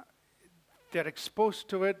 They're exposed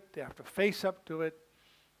to it. They have to face up to it.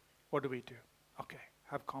 What do we do? Okay,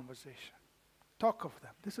 have conversation. Talk of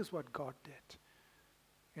them. This is what God did.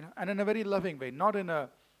 And in a very loving way, not in a,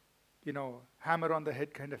 hammer on the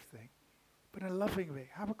head kind of thing, but in a loving way.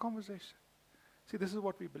 Have a conversation. See, this is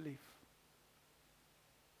what we believe.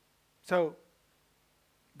 So,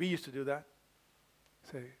 we used to do that.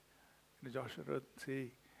 Say, Joshua,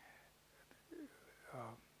 see,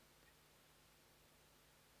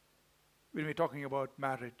 when we're talking about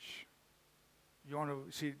marriage, you want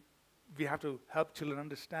to see, we have to help children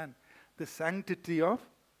understand the sanctity of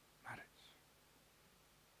marriage.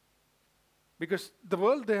 Because the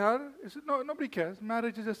world nobody cares.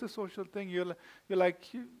 Marriage is just a social thing. You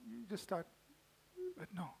just start. But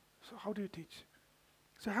no. So how do you teach?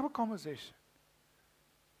 So have a conversation.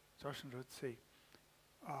 Josh and Ruth say,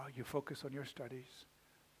 you focus on your studies.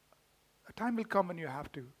 A time will come when you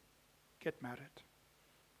have to get married.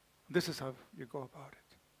 This is how you go about it.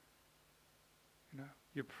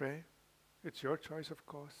 You pray. It's your choice, of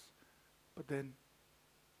course. But then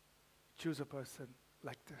choose a person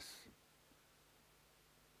like this.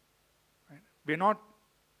 Right? We're not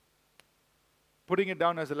putting it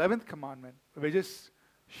down as 11th commandment. We're just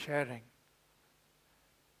sharing.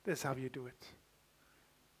 This is how you do it.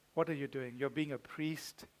 What are you doing? You're being a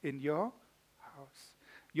priest in your house.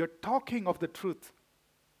 You're talking of the truth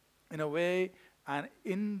in a way and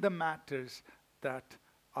in the matters that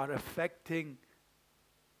are affecting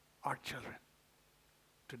our children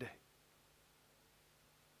today.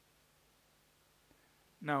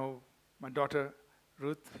 Now, my daughter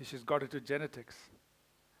Ruth, she's got into genetics.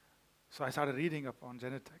 So I started reading up on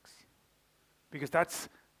genetics because that's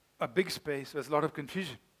a big space. There's a lot of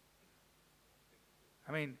confusion.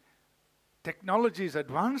 I mean, technology is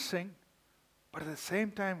advancing, but at the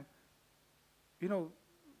same time,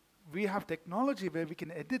 we have technology where we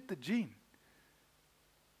can edit the gene.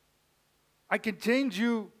 I can change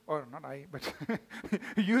you, or not I, but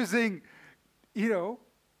using,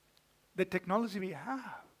 the technology we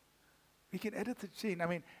have. We can edit the gene. I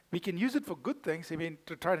mean, we can use it for good things,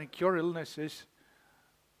 to try and cure illnesses,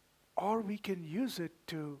 or we can use it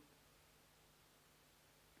to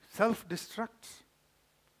self-destruct.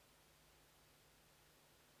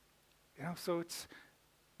 So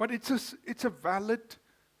it's a valid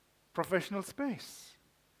professional space,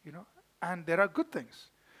 and there are good things.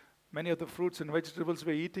 Many of the fruits and vegetables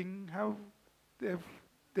we're eating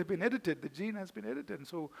they've been edited. The gene has been edited. And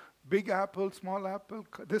so big apple, small apple,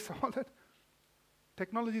 this, all that.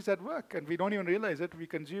 Technology is at work, and we don't even realize it. We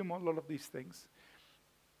consume a lot of these things.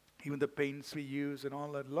 Even the paints we use and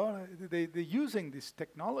all that. They're using this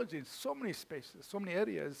technology in so many spaces, so many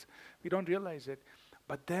areas. We don't realize it.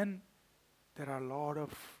 But then there are a lot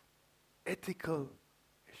of ethical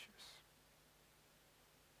issues.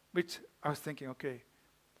 Which I was thinking, okay,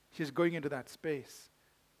 she's going into that space.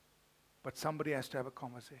 But somebody has to have a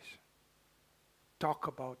conversation. Talk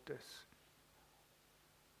about this.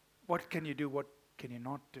 What can you do? What can you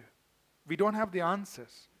not do? We don't have the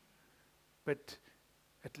answers. But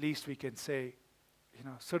at least we can say,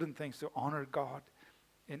 certain things to honor God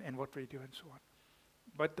in what we do and so on.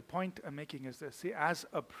 But the point I'm making is this. See, as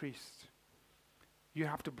a priest, you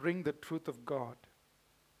have to bring the truth of God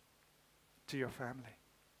to your family.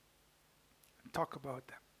 Talk about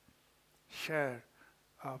them. Share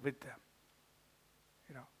with them.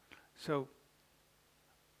 So,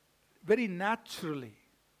 very naturally,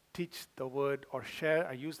 teach the word or share.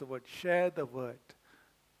 I use the word share the word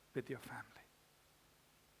with your family.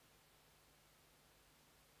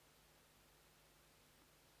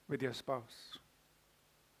 With your spouse.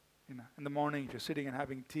 In the morning, if you're sitting and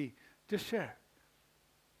having tea, just share.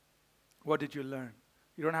 What did you learn?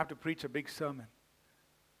 You don't have to preach a big sermon.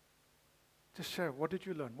 Just share. What did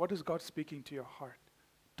you learn? What is God speaking to your heart?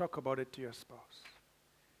 Talk about it to your spouse.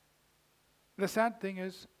 The sad thing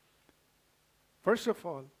is, first of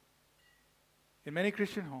all, in many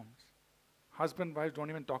Christian homes, husband and wife don't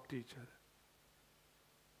even talk to each other.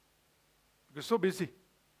 We're so busy.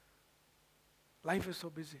 Life is so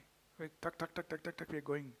busy. We're we're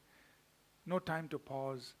going. No time to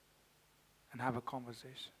pause and have a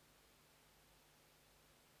conversation.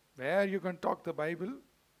 Where you can talk the Bible.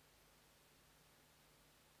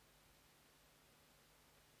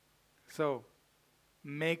 So,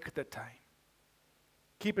 make the time.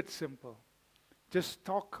 Keep it simple. Just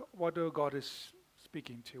talk whatever God is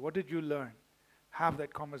speaking to you. What did you learn? Have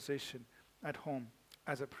that conversation at home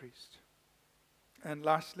as a priest. And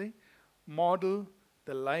lastly, model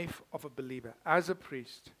the life of a believer. As a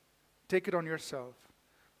priest, take it on yourself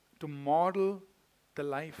to model the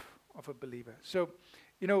life of a believer. So,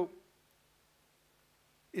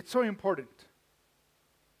 it's so important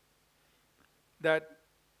that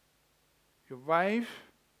your wife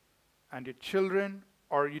and your children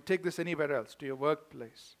or you take this anywhere else, to your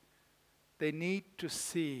workplace, they need to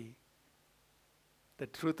see the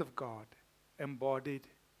truth of God embodied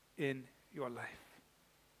in your life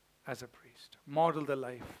as a priest. Model the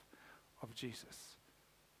life of Jesus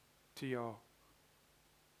to your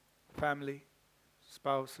family,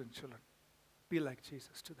 spouse, and children. Be like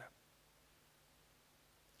Jesus to them.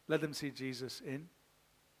 Let them see Jesus in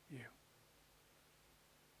you.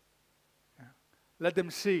 Yeah. Let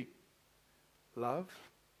them see love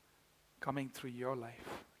coming through your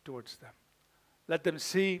life towards them. Let them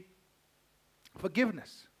see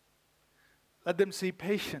forgiveness. Let them see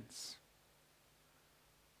patience.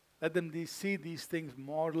 Let them see these things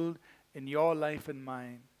modeled in your life and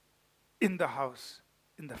mine, in the house,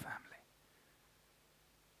 in the family,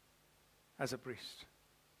 as a priest.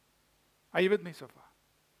 Are you with me so far?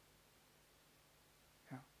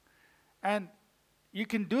 Yeah. And you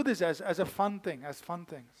can do this as a fun thing, as fun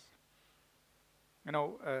things.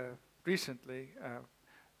 Recently,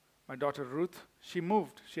 my daughter Ruth, she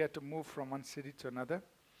moved. She had to move from one city to another.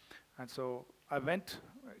 And so I went,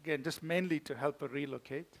 again, just mainly to help her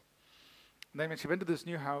relocate. And then when she went to this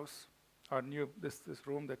new house, or this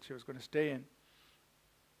room that she was going to stay in,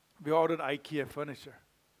 we ordered IKEA furniture.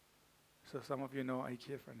 So some of you know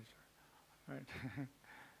IKEA furniture, right?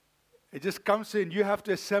 It just comes in, you have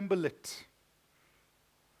to assemble it.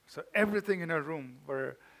 So everything in her room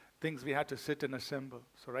were things we had to sit and assemble.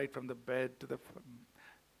 So right from the bed to the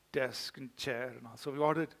desk and chair and all. So we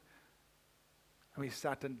ordered, and we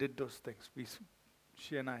sat and did those things.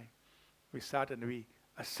 She and I, we sat and we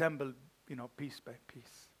assembled, piece by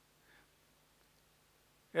piece.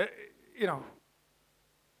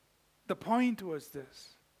 The point was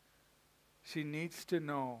this. She needs to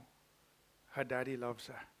know her daddy loves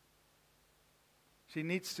her. She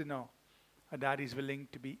needs to know her daddy is willing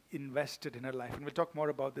to be invested in her life. And we'll talk more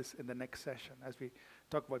about this in the next session as we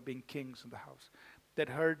talk about being kings in the house. That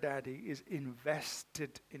her daddy is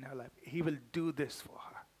invested in her life. He will do this for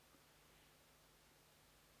her.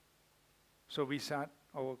 So we sat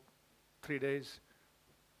over 3 days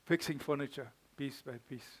fixing furniture, piece by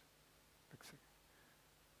piece. Fixing.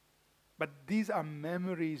 But these are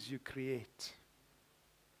memories you create.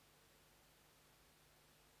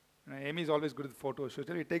 Amy's always good with photos. She'll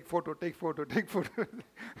tell me, take photo, take photo, take photo.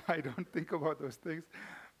 I don't think about those things.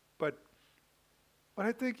 But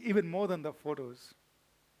I think even more than the photos,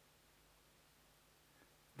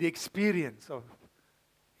 the experience of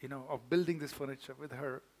building this furniture with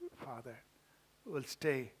her father will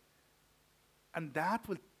stay. And that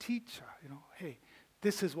will teach her, hey,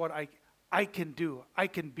 this is what I can do. I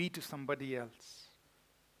can be to somebody else.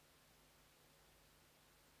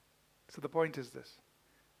 So the point is this.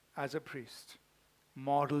 As a priest,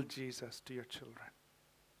 model Jesus to your children.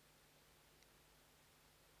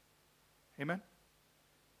 Amen?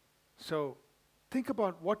 So think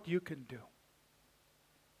about what you can do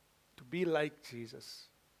to be like Jesus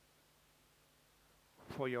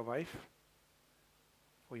for your wife,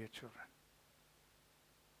 for your children.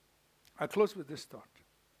 I'll close with this thought.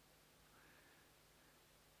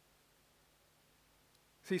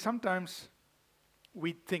 See, sometimes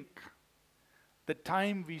we think the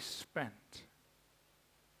time we spent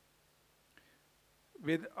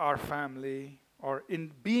with our family or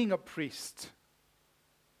in being a priest,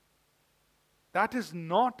 that is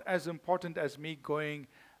not as important as me going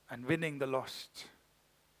and winning the lost.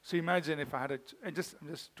 So imagine if I had I'm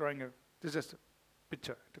just drawing this is just a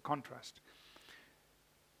picture to contrast.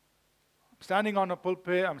 I'm standing on a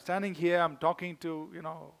pulpit, I'm standing here, I'm talking to,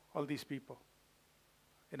 all these people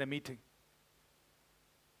in a meeting.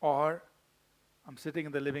 Or I'm sitting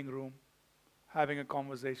in the living room having a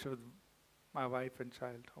conversation with my wife and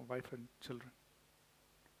child, or wife and children.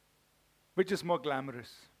 Which is more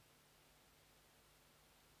glamorous?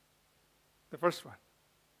 The first one.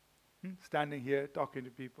 Standing here, talking to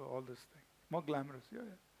people, all those things. More glamorous, yeah.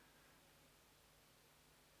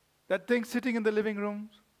 That thing sitting in the living room,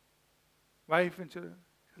 wife and children,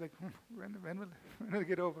 it's like, when will it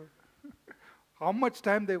get over? How much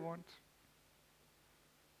time they want?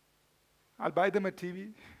 I'll buy them a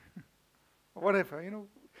TV, or whatever,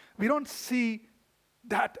 We don't see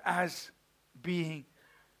that as being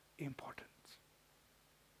important.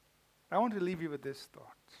 I want to leave you with this thought.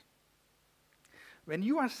 When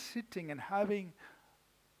you are sitting and having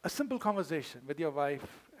a simple conversation with your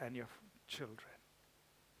wife and your children,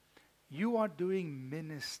 you are doing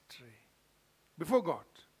ministry before God.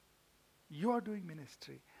 You are doing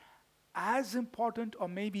ministry as important or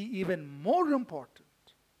maybe even more important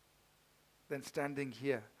than standing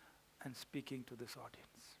here and speaking to this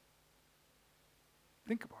audience.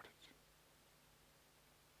 Think about it.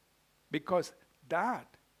 Because That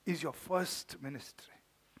is your first ministry.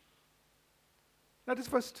 That is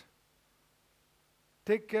first.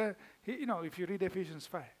 Take care. If you read Ephesians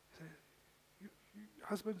 5,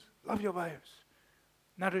 husbands, love your wives.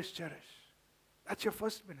 Nourish, cherish. That's your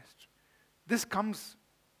first ministry. This comes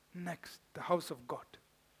next, the house of God.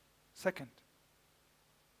 Second,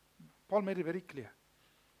 Paul made it very clear.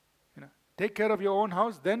 Take care of your own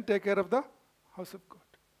house, then take care of the house of God.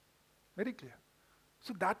 Very clear.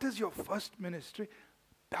 So that is your first ministry.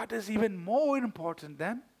 That is even more important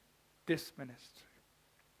than this ministry.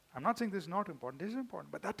 I'm not saying this is not important. This is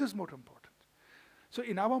important, but that is more important. So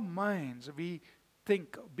in our minds, we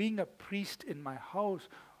think being a priest in my house,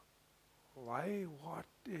 why, what,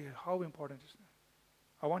 how important is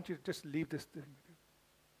that? I want you to just leave this thing with you.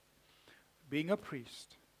 Being a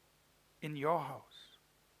priest in your house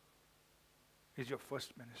is your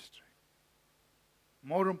first ministry.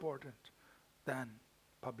 More important than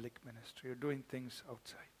public ministry. You're doing things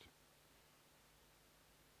outside.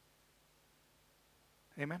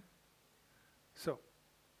 Amen? So,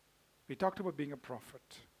 we talked about being a prophet.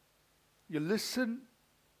 You listen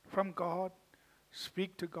from God,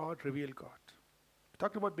 speak to God, reveal God. We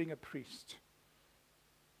talked about being a priest.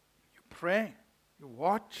 You pray, you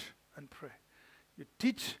watch and pray. You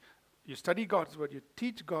teach, you study God's word, you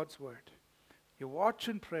teach God's word. You watch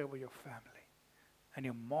and pray over your family. And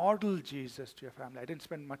you model Jesus to your family. I didn't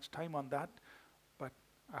spend much time on that, but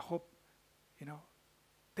I hope,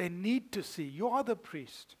 they need to see you are the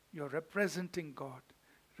priest. You're representing God,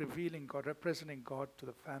 revealing God, representing God to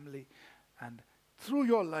the family. And through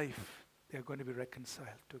your life, they're going to be reconciled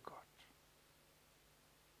to God.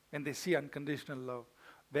 When they see unconditional love,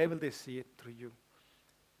 where will they see it? Through you.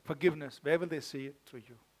 Forgiveness, where will they see it? Through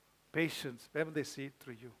you. Patience, where will they see it?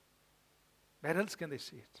 Through you. Where else can they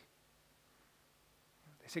see it?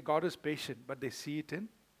 They say God is patient, but they see it in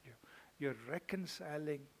you. You're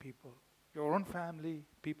reconciling people, your own family,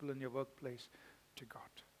 people in your workplace, to God.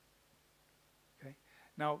 Okay?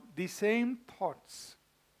 Now, these same thoughts,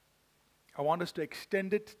 I want us to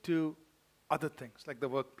extend it to other things, like the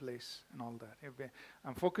workplace and all that.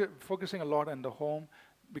 I'm focusing a lot on the home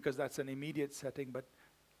because that's an immediate setting, but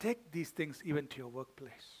take these things even to your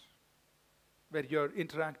workplace, where you're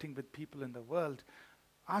interacting with people in the world.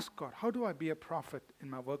 Ask God, how do I be a prophet in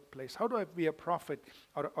my workplace? How do I be a prophet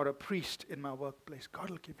or a priest in my workplace? God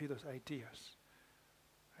will give you those ideas.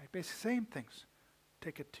 Right? Basically, same things.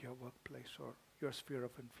 Take it to your workplace or your sphere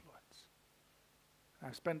of influence.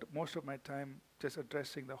 I've spent most of my time just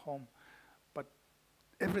addressing the home, but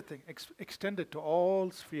everything extended to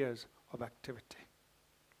all spheres of activity.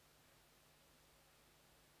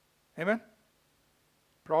 Amen?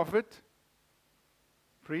 Prophet,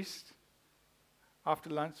 priest.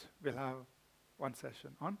 After lunch, we'll have one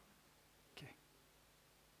session on. Okay.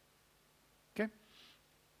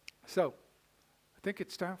 So, I think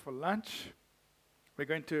it's time for lunch.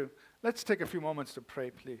 Let's take a few moments to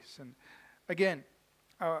pray, please. And again,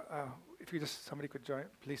 if somebody could join,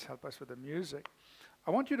 please help us with the music.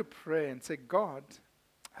 I want you to pray and say, God,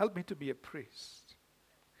 help me to be a priest.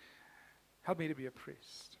 Help me to be a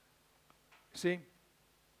priest. See,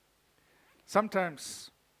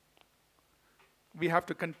 sometimes we have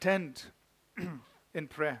to contend in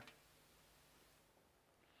prayer.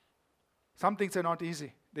 Some things are not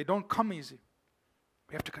easy. They don't come easy.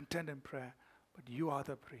 We have to contend in prayer. But you are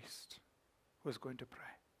the priest who is going to pray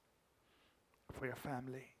for your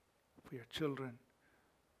family, for your children.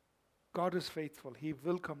 God is faithful. He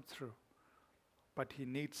will come through. But He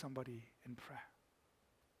needs somebody in prayer.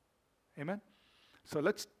 Amen? So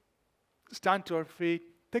let's stand to our feet,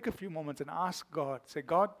 take a few moments and ask God. Say,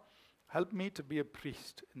 God, help me to be a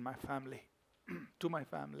priest in my family, to my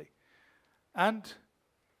family, and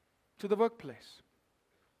to the workplace.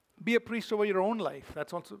 Be a priest over your own life.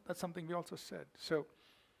 That's something we also said. So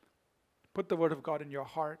put the word of God in your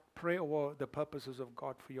heart. Pray over the purposes of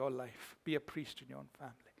God for your life. Be a priest in your own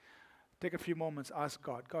family. Take a few moments, ask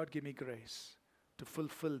God, God, give me grace to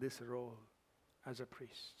fulfill this role as a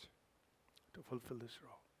priest, to fulfill this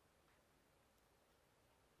role.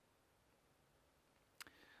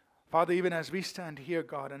 Father, even as we stand here,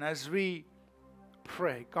 God, and as we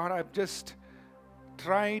pray, God, I've just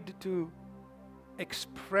tried to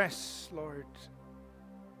express, Lord,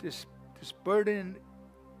 this burden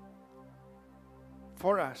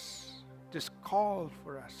for us, this call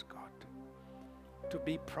for us, God, to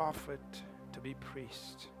be prophet, to be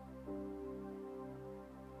priest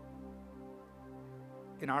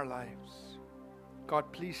in our lives. God,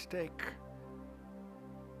 please take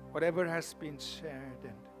whatever has been shared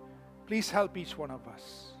and please help each one of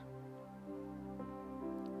us.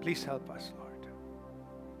 Please help us, Lord.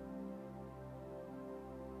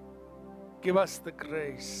 Give us the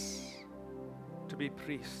grace to be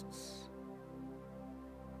priests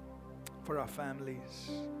for our families,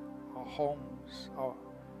 our homes, our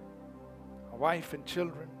wife and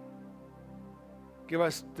children. Give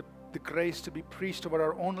us the grace to be priests over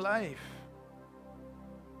our own life.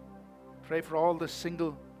 Pray for all the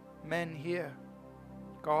single men here.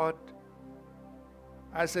 God,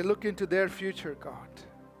 as they look into their future, God,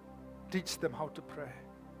 teach them how to pray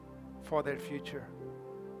for their future.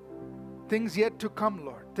 Things yet to come,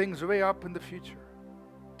 Lord, things way up in the future.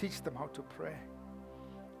 Teach them how to pray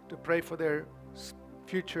for their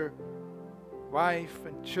future wife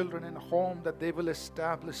and children and home that they will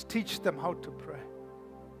establish. Teach them how to pray.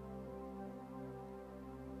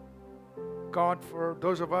 God, for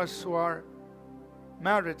those of us who are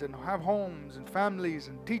married and have homes and families,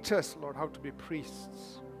 and teach us, Lord, how to be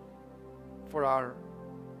priests for our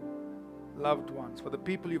loved ones, for the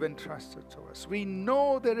people you've entrusted to us. We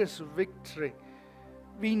know there is victory.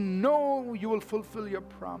 We know you will fulfill your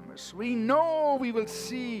promise. We know we will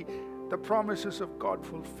see the promises of God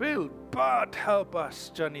fulfilled, but help us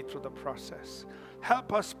journey through the process.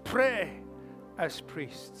 Help us pray as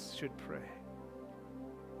priests should pray.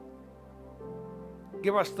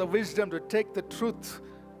 Give us the wisdom to take the truth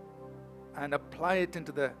and apply it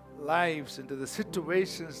into the lives, into the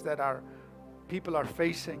situations that our people are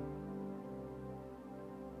facing.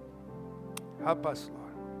 Help us, Lord.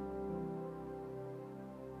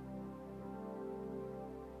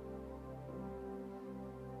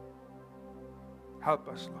 Help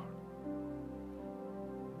us, Lord.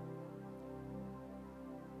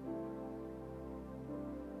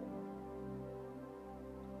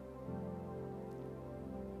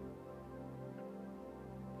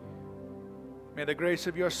 May the grace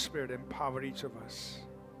of your Spirit empower each of us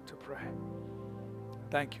to pray.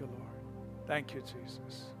 Thank you, Lord. Thank you,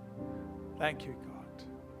 Jesus. Thank you, God.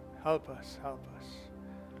 Help us, help us.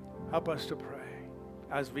 Help us to pray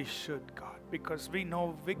as we should, God, because we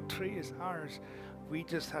know victory is ours. We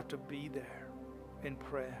just have to be there in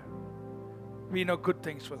prayer. We know good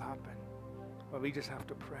things will happen, but we just have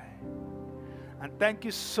to pray. And thank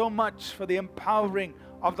you so much for the empowering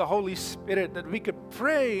of the Holy Spirit that we could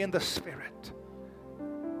pray in the Spirit.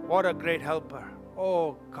 What a great helper.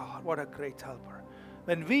 Oh God, what a great helper.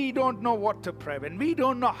 When we don't know what to pray, when we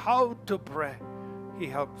don't know how to pray, He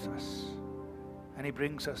helps us and He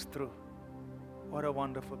brings us through. What a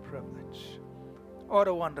wonderful privilege. What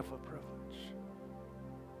a wonderful privilege.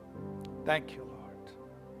 Thank you, Lord.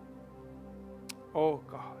 Oh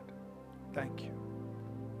God, thank you.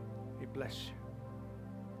 We bless you.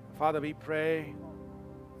 Father, we pray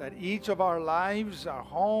that each of our lives, our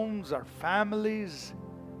homes, our families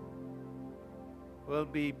will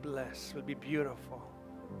be blessed, will be beautiful,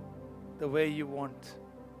 the way you want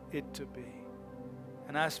it to be.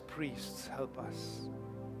 And as priests, help us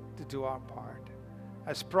to do our part.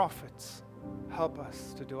 As prophets, help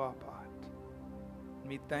us to do our part. And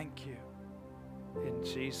we thank you in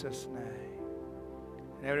Jesus' name.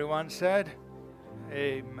 And everyone said,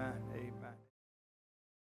 Amen. Amen.